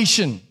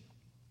revelation.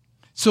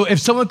 So if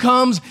someone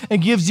comes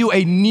and gives you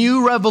a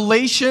new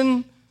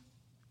revelation,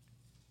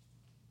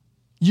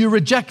 you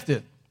reject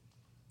it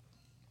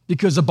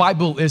because the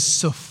Bible is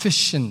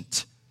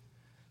sufficient.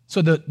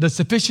 So the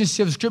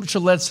sufficiency of Scripture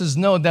lets us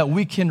know that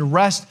we can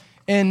rest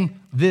in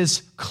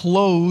this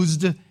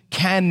closed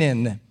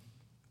canon.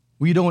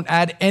 We don't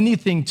add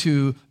anything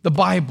to the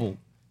Bible.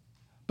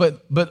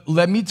 But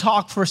let me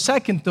talk for a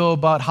second, though,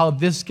 about how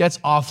this gets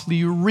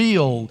awfully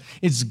real.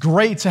 It's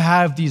great to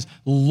have these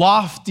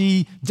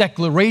lofty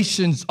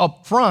declarations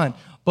up front,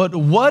 but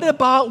what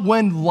about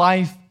when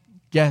life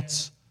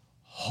gets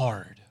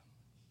hard?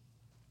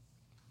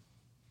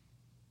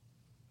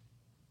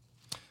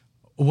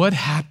 What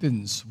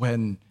happens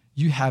when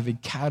you have a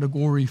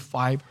Category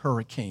 5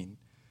 hurricane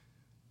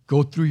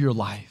go through your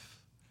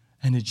life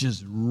and it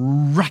just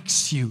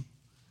wrecks you?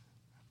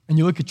 And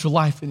you look at your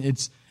life and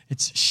it's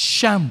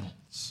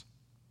shambles.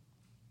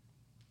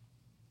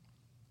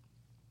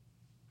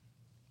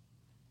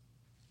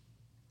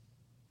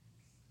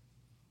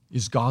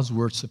 Is God's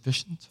word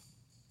sufficient?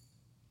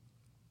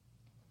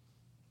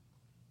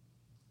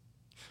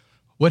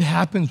 What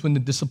happens when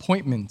the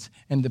disappointment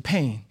and the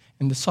pain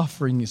and the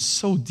suffering is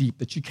so deep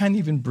that you can't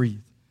even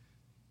breathe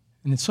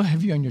and it's so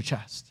heavy on your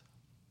chest?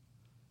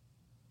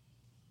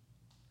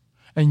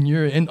 And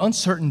you're in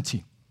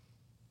uncertainty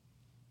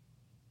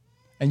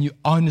and you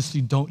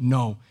honestly don't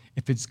know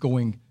if it's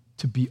going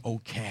to be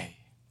okay.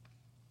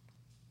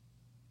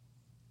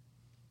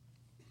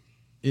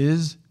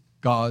 Is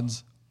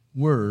God's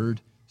word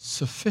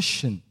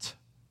sufficient?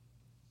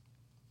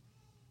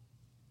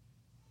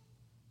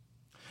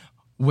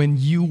 When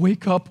you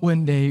wake up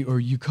one day or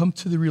you come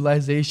to the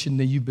realization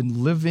that you've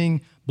been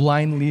living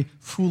blindly,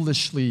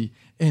 foolishly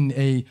in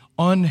a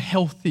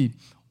unhealthy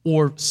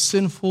or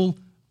sinful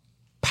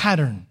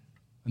pattern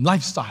and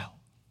lifestyle.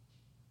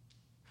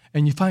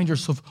 And you find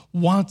yourself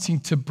wanting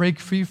to break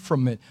free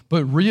from it,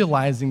 but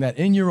realizing that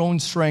in your own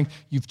strength,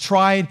 you've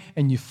tried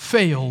and you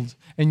failed,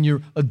 and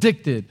you're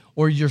addicted,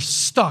 or you're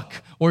stuck,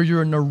 or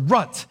you're in a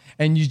rut,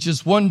 and you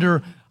just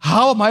wonder,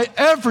 how am I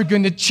ever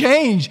going to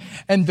change?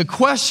 And the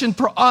question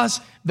for us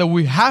that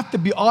we have to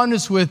be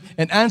honest with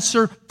and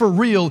answer for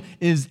real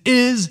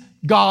is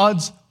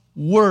God's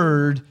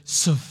word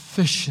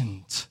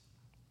sufficient?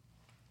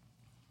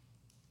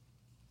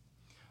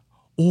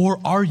 Or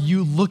are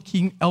you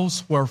looking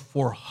elsewhere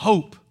for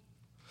hope?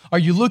 Are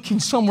you looking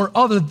somewhere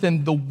other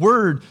than the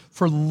word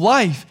for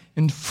life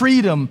and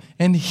freedom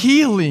and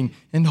healing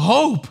and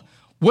hope?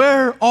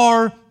 Where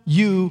are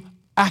you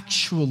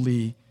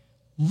actually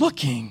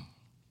looking?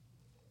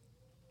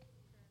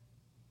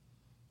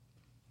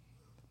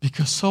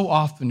 Because so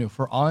often, if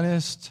we're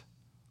honest,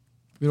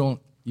 we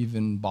don't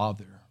even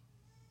bother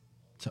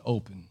to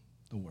open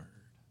the word.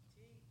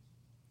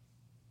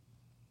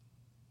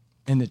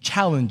 And it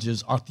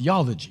challenges our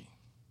theology.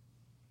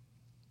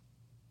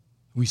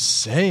 We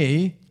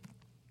say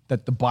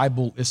that the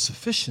Bible is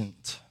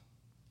sufficient.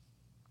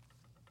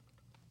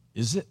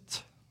 Is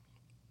it?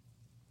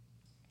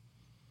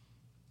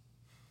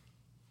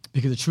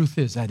 Because the truth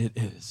is that it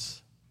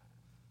is.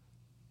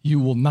 You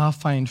will not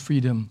find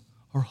freedom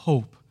or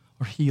hope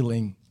or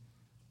healing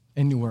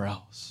anywhere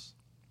else.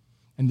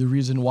 And the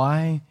reason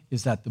why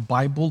is that the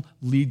Bible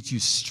leads you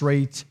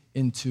straight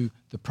into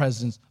the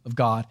presence of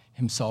God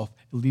himself.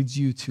 It leads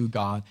you to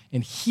God,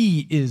 and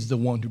he is the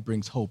one who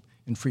brings hope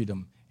and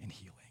freedom and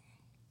healing.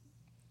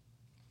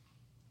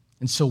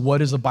 And so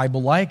what is the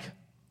Bible like?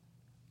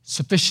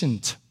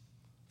 Sufficient.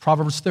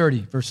 Proverbs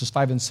 30, verses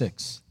 5 and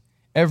 6.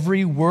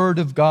 Every word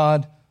of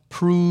God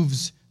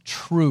proves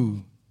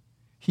true.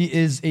 He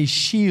is a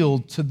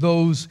shield to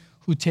those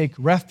who take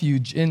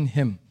refuge in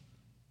him.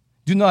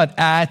 Do not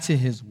add to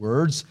his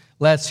words,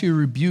 lest he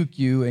rebuke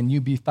you and you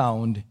be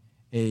found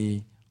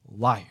a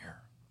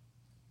liar.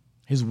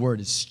 His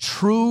word is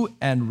true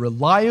and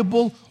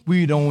reliable.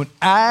 We don't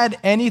add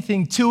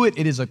anything to it.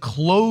 It is a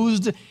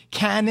closed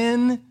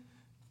canon.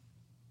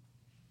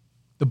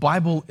 The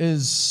Bible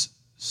is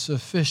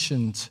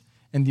sufficient,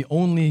 and the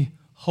only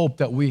hope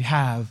that we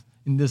have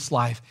in this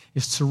life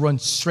is to run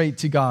straight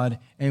to God,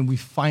 and we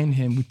find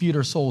him. We feed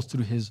our souls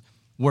through his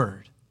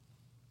word.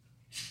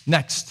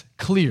 Next,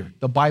 clear.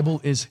 The Bible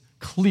is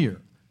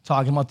clear,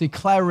 talking about the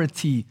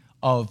clarity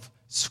of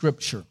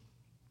Scripture.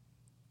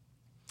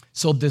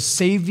 So the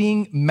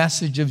saving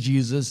message of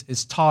Jesus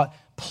is taught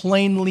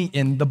plainly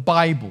in the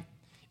Bible.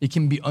 It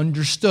can be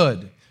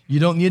understood. You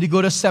don't need to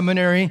go to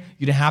seminary.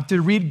 You don't have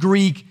to read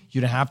Greek.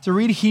 You don't have to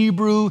read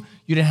Hebrew.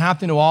 You don't have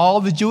to know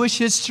all the Jewish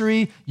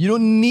history. You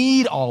don't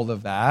need all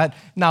of that.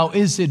 Now,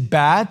 is it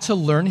bad to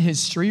learn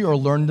history or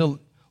learn the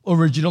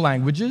original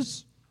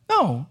languages?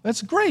 No,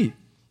 that's great.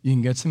 You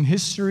can get some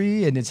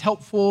history, and it's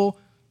helpful.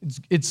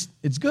 It's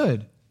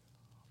good.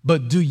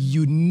 But do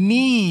you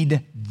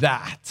need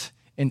that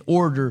in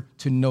order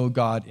to know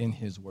God in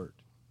his word?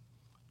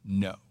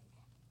 No.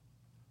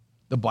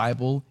 The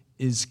Bible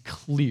is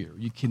clear.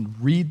 You can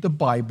read the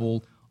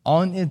Bible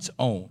on its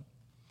own.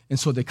 And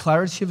so the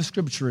clarity of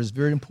Scripture is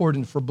very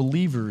important for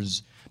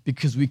believers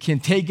because we can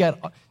take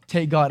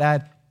God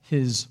at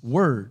his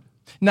word.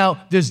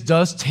 Now, this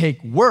does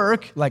take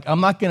work. Like, I'm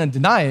not going to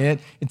deny it.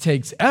 It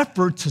takes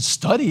effort to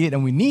study it,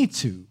 and we need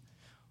to.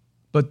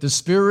 But the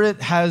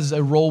Spirit has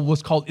a role,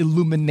 what's called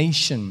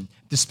illumination.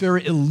 The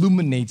Spirit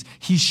illuminates.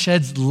 He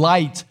sheds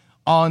light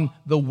on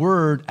the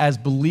word as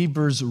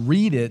believers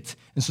read it,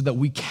 and so that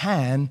we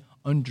can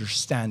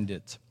understand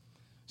it.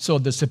 So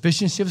the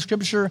sufficiency of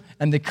Scripture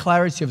and the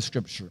clarity of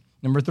Scripture.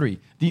 Number 3,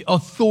 the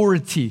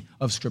authority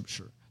of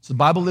Scripture. So the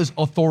Bible is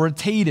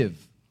authoritative.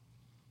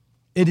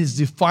 It is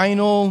the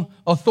final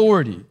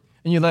authority.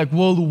 And you're like,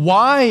 well,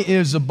 why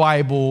is the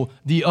Bible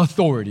the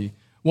authority?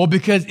 Well,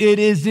 because it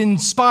is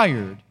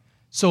inspired.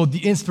 So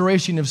the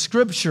inspiration of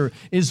Scripture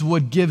is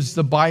what gives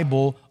the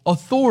Bible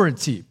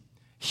authority.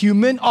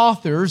 Human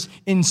authors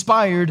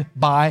inspired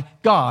by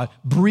God,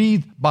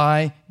 breathed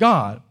by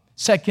God.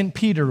 2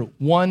 Peter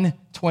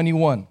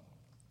 1:21.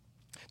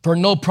 For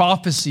no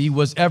prophecy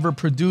was ever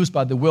produced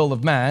by the will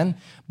of man,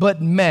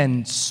 but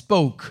men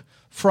spoke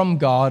from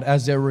God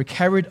as they were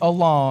carried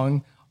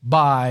along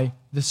by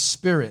the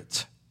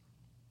Spirit.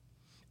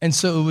 And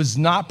so it was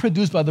not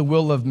produced by the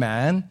will of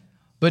man,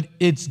 but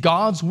it's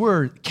God's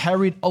word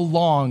carried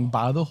along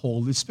by the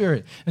Holy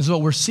Spirit. And so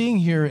what we're seeing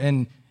here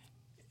in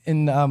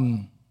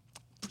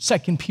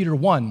 2 Peter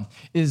 1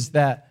 is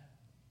that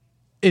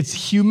it's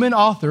human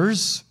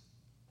authors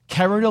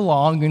carried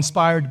along,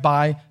 inspired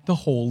by the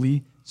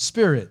Holy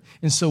Spirit.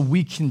 And so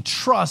we can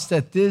trust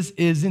that this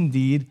is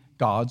indeed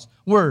God's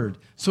word.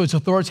 So it's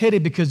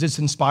authoritative because it's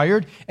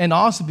inspired, and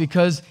also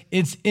because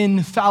it's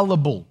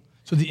infallible.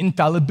 So the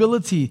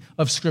infallibility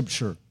of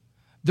Scripture.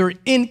 They're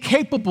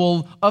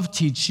incapable of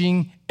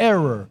teaching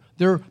error.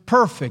 They're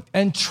perfect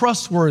and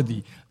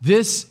trustworthy.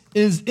 This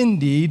is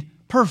indeed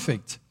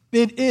perfect.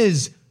 It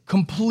is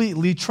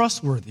completely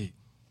trustworthy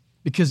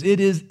because it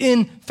is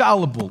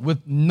infallible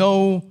with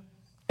no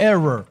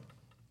error.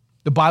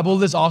 The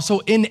Bible is also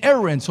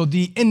inerrant, so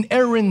the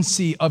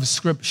inerrancy of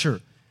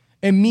Scripture.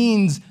 It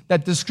means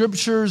that the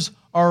Scriptures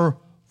are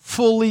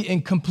fully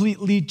and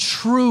completely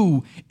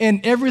true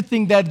in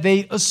everything that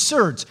they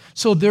assert.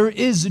 So there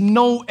is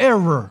no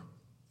error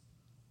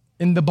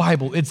in the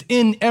Bible. It's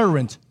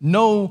inerrant,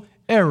 no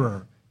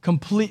error,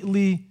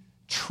 completely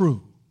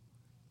true.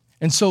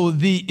 And so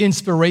the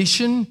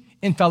inspiration,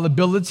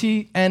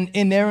 infallibility, and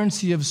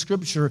inerrancy of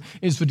Scripture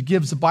is what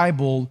gives the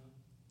Bible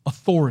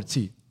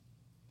authority.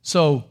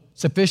 So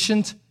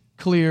sufficient,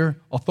 clear,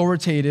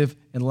 authoritative,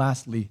 and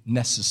lastly,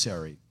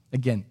 necessary.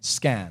 Again,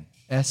 SCAN,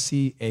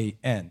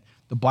 S-C-A-N.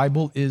 The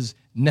Bible is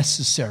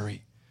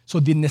necessary. So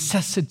the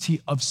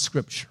necessity of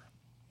Scripture.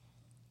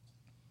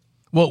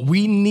 What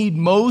we need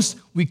most,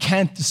 we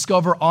can't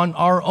discover on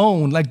our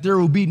own. Like there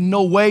will be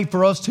no way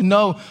for us to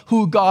know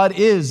who God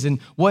is and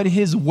what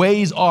His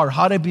ways are,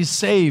 how to be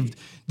saved.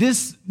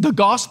 The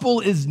gospel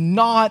is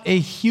not a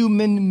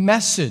human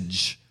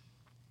message.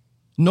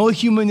 No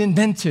human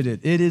invented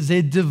it. It is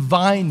a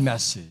divine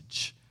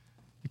message.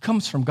 It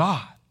comes from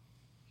God.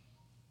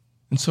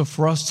 And so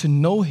for us to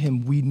know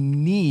Him, we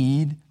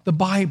need the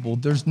Bible.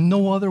 There's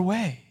no other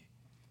way.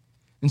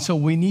 And so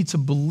we need to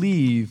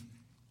believe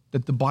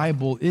that the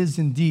Bible is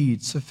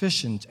indeed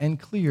sufficient and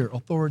clear,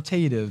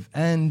 authoritative,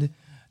 and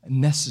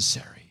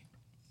necessary.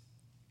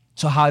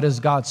 So how does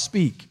God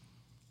speak?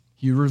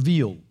 He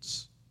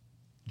reveals,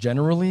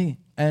 generally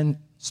and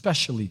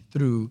especially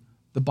through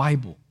the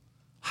Bible.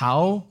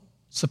 How?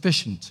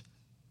 Sufficient,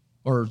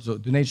 or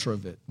the nature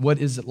of it. What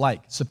is it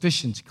like?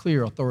 Sufficient,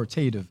 clear,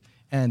 authoritative,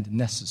 and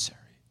necessary.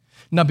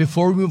 Now,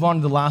 before we move on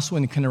to the last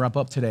one and kind of wrap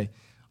up today,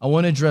 I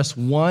want to address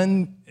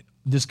one.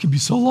 This could be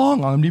so long.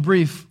 I'm going to be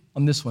brief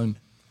on this one.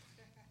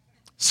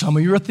 Some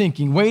of you are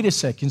thinking, wait a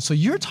second, so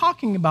you're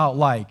talking about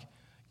like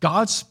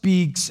God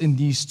speaks in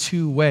these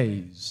two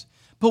ways.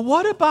 But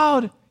what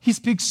about He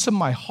speaks to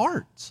my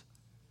heart?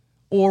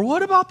 Or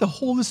what about the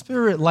Holy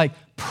Spirit like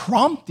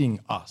prompting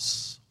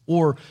us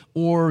or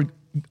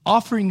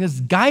offering us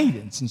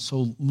guidance and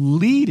so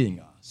leading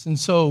us? And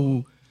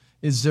so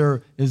is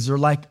there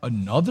like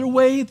another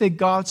way that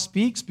God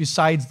speaks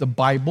besides the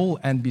Bible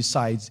and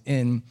besides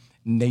in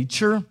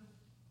nature?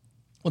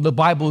 Well, the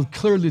Bible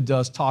clearly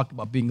does talk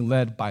about being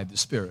led by the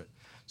Spirit.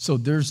 So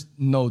there's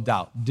no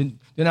doubt.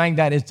 Denying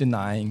that is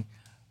denying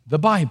the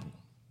Bible.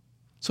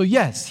 So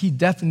yes, He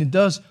definitely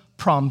does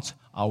prompt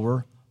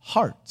our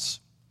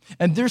hearts.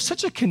 And there's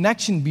such a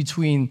connection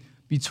between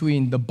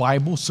the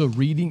Bible, so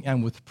reading,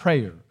 and with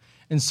prayer.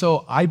 And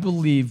so I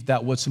believe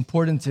that what's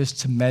important is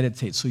to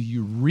meditate. So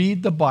you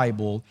read the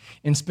Bible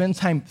and spend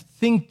time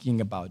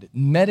thinking about it,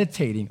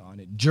 meditating on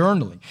it,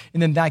 journaling,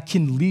 and then that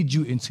can lead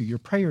you into your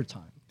prayer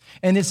time.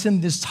 And it's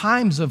in these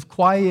times of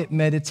quiet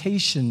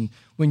meditation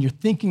when you're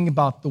thinking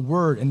about the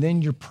Word and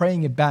then you're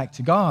praying it back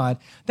to God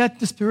that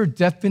the Spirit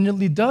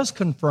definitely does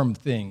confirm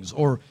things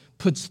or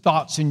puts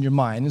thoughts in your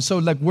mind. And so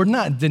like we're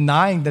not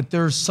denying that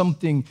there's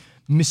something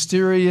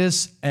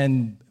mysterious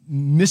and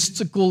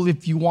mystical,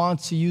 if you want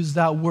to use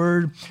that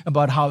word,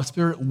 about how the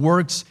Spirit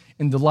works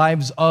in the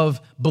lives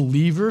of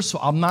believers. So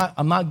I'm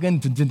not going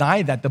to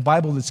deny that. The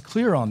Bible is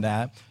clear on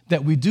that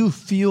we do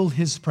feel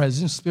His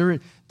presence.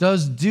 Spirit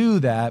does do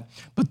that.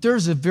 But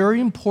there's a very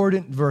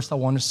important verse I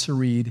want us to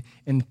read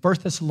in 1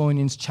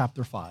 Thessalonians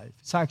chapter 5.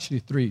 It's actually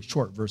 3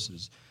 short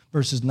verses,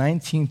 verses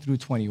 19 through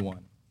 21.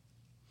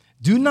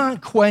 Do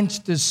not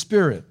quench the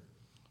Spirit.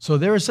 So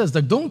there it says,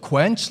 like, don't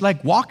quench,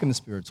 like walk in the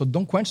Spirit. So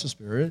don't quench the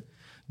Spirit.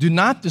 Do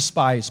not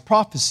despise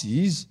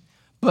prophecies,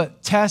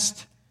 but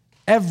test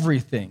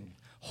everything.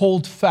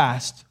 Hold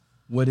fast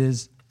what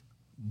is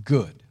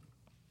good.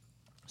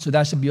 So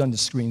that should be on the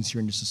screens here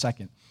in just a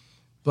second.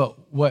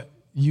 But what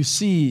you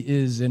see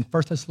is in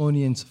 1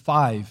 Thessalonians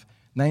 5,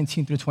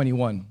 19 through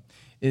 21,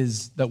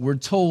 is that we're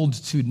told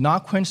to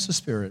not quench the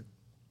Spirit,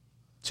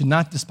 to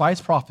not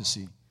despise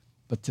prophecy,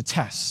 but to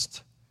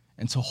test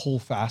and to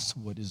hold fast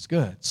what is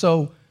good.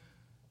 So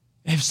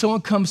if someone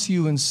comes to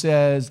you and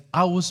says,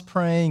 I was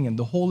praying and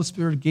the Holy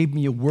Spirit gave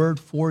me a word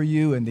for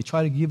you, and they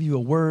try to give you a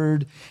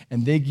word,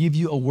 and they give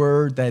you a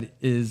word that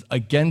is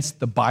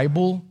against the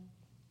Bible,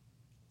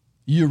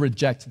 you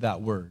reject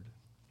that word.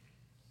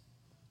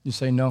 You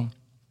say, no,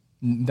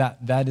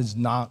 that is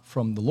not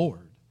from the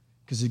Lord,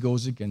 because it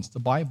goes against the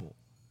Bible.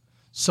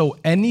 So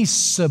any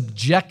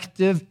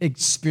subjective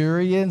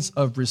experience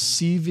of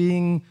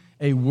receiving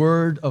a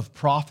word of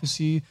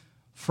prophecy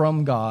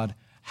from God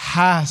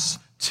has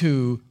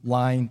to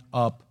line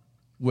up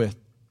with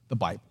the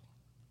Bible.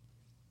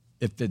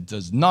 If it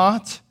does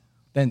not,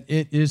 then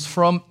it is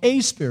from a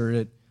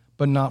spirit,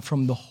 but not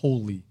from the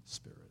Holy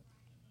Spirit.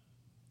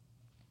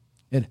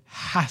 It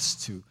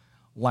has to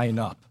line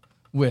up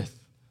with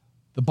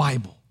the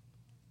Bible.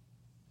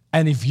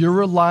 And if you're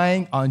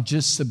relying on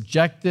just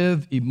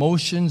subjective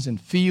emotions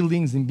and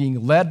feelings and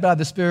being led by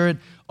the Spirit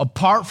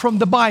apart from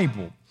the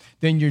Bible,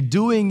 then you're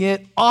doing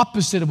it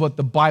opposite of what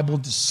the Bible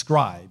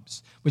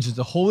describes. which is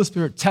the Holy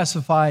Spirit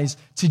testifies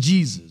to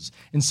Jesus.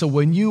 And so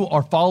when you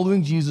are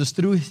following Jesus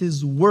through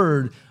his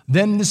word,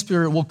 then the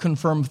Spirit will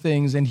confirm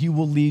things and he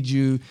will lead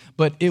you,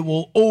 but it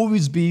will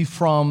always be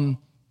from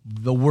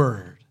the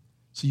word.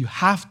 So you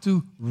have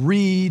to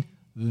read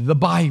the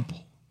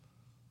Bible.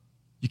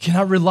 You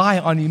cannot rely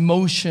on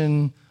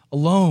emotion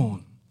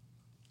alone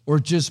or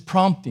just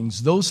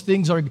promptings. Those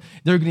things they're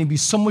going to be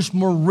so much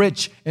more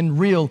rich and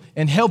real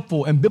and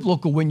helpful and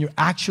biblical when you're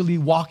actually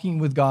walking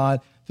with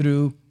God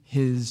through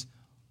his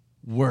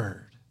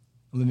word,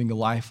 living a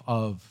life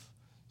of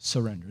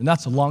surrender. And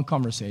that's a long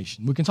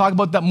conversation. We can talk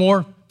about that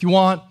more if you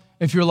want.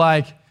 If you're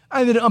like,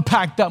 I need to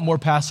unpack that more,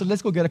 Pastor,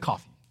 let's go get a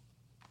coffee.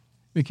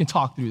 We can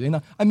talk through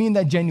it. I mean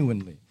that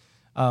genuinely.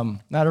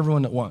 Not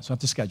everyone at once. So I have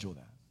to schedule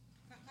that.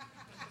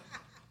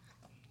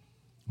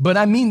 But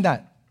I mean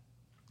that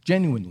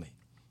genuinely.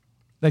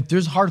 Like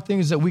there's hard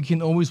things that we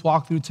can always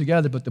walk through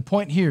together. But the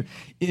point here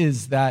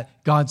is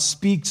that God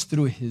speaks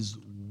through his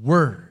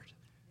word.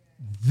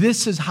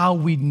 This is how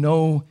we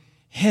know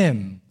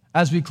him.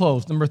 As we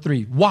close, number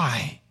 3,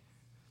 why?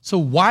 So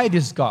why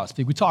does God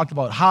speak? We talked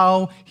about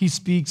how he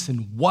speaks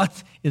and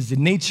what is the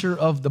nature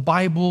of the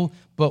Bible,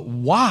 but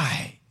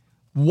why?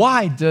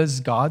 Why does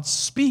God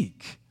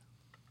speak?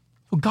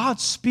 Well, God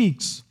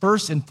speaks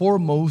first and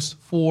foremost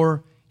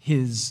for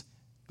his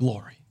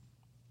glory.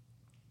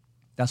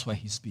 That's why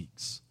he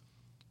speaks,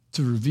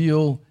 to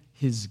reveal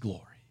his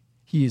glory.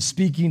 He is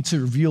speaking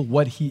to reveal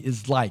what he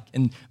is like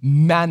and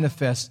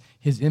manifest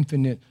his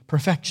infinite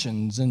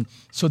perfections. And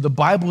so the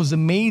Bible is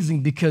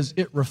amazing because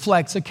it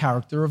reflects a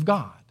character of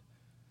God.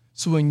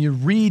 So when you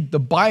read the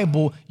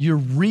Bible, you're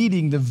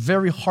reading the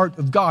very heart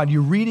of God.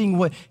 You're reading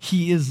what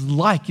he is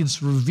like.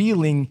 It's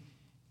revealing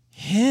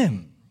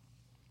him.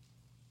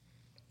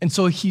 And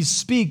so he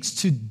speaks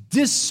to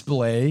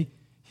display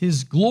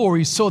his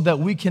glory so that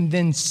we can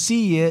then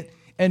see it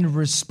and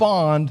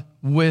respond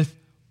with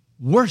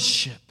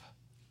worship,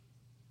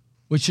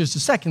 which is the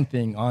second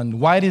thing on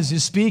why does he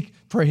speak?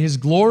 For his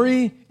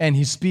glory, and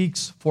he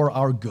speaks for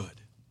our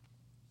good.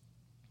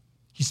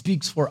 He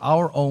speaks for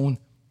our own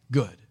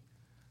good.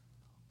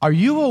 Are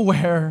you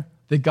aware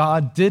that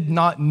God did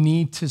not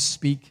need to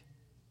speak?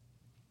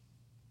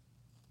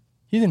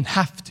 He didn't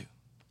have to.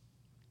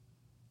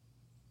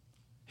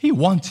 He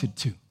wanted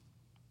to.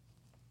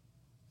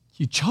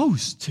 He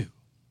chose to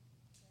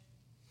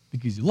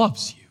because he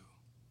loves you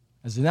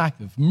as an act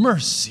of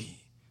mercy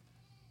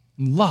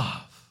and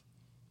love.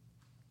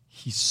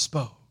 He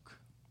spoke.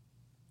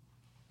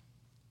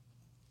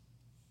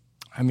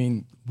 I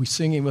mean, we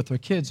sing it with our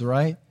kids,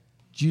 right?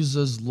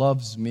 Jesus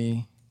loves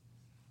me,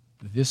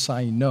 this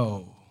I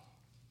know,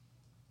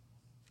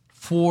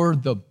 for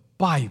the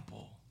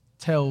Bible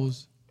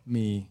tells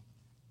me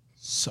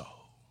so.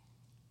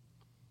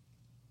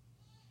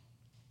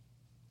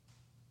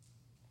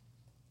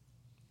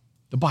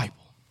 The Bible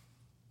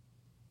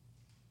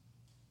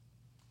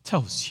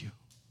tells you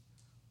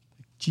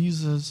that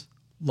Jesus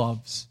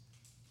loves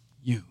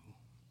you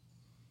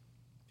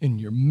in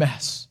your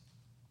mess,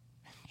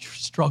 in your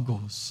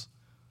struggles,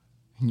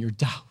 in your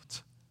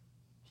doubt.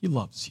 He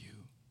loves you.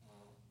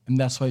 And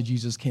that's why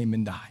Jesus came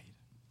and died.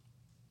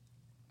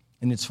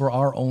 And it's for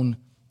our own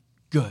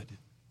good.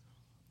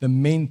 The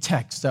main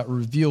text that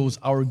reveals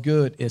our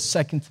good is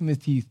 2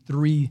 Timothy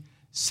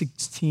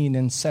 3:16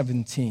 and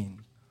 17.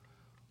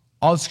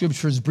 All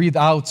scripture is breathed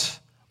out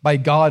by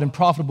God and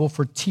profitable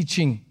for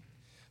teaching,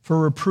 for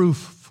reproof,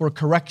 for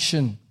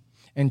correction,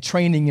 and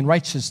training in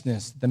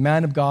righteousness. The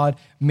man of God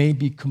may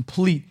be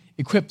complete,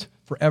 equipped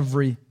for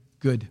every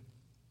good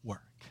work.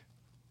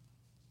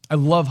 I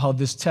love how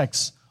this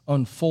text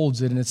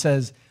unfolds it, and it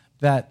says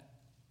that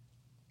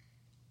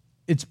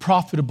it's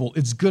profitable,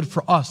 it's good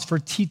for us, for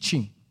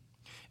teaching.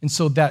 And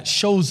so that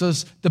shows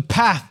us the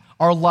path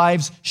our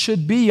lives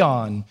should be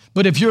on.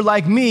 But if you're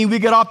like me, we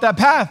get off that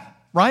path,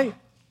 right?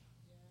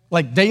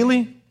 Like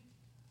daily.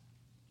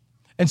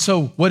 And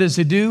so what does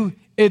it do?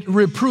 It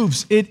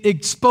reproves, it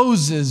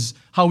exposes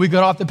how we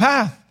got off the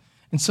path.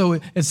 And so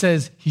it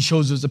says he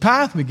shows us the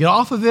path, we get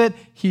off of it,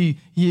 he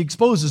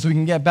exposes so we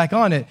can get back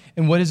on it.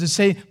 And what does it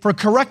say? For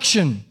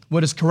correction.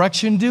 What does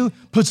correction do?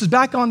 Puts us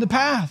back on the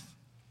path.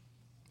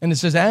 And it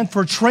says, and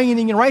for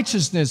training in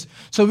righteousness,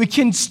 so we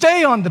can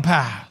stay on the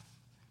path.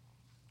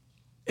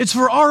 It's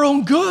for our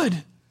own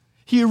good.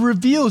 He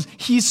reveals,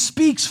 he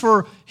speaks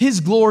for his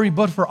glory,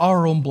 but for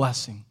our own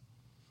blessing.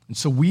 And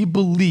so we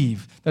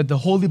believe that the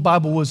Holy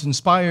Bible was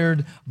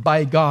inspired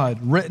by God,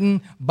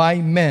 written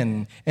by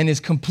men, and is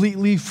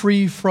completely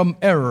free from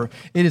error.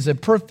 It is a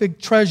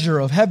perfect treasure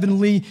of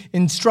heavenly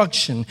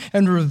instruction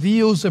and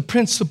reveals the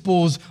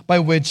principles by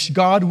which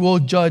God will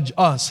judge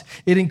us.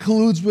 It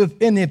includes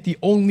within it the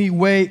only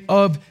way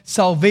of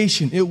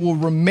salvation. It will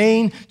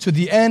remain to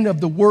the end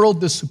of the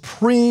world the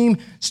supreme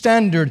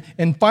standard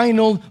and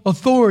final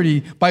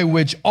authority by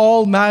which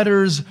all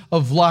matters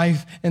of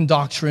life and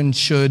doctrine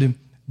should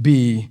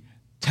be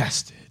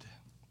tested.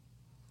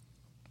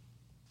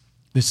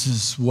 This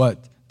is what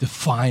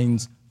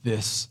defines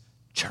this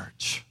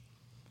church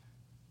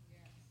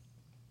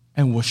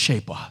and will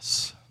shape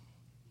us.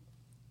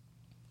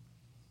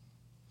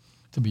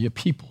 to be a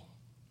people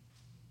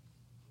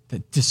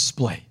that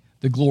display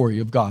the glory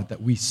of God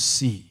that we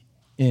see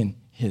in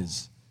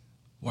His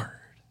Word.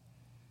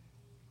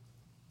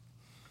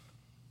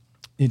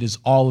 It is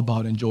all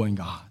about enjoying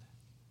God.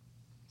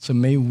 So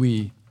may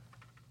we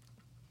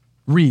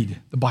read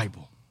the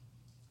Bible,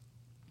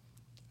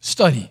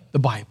 study the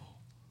Bible,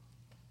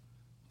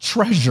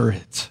 treasure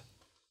it,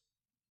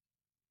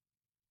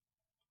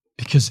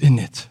 because in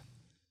it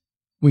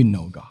we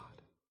know God.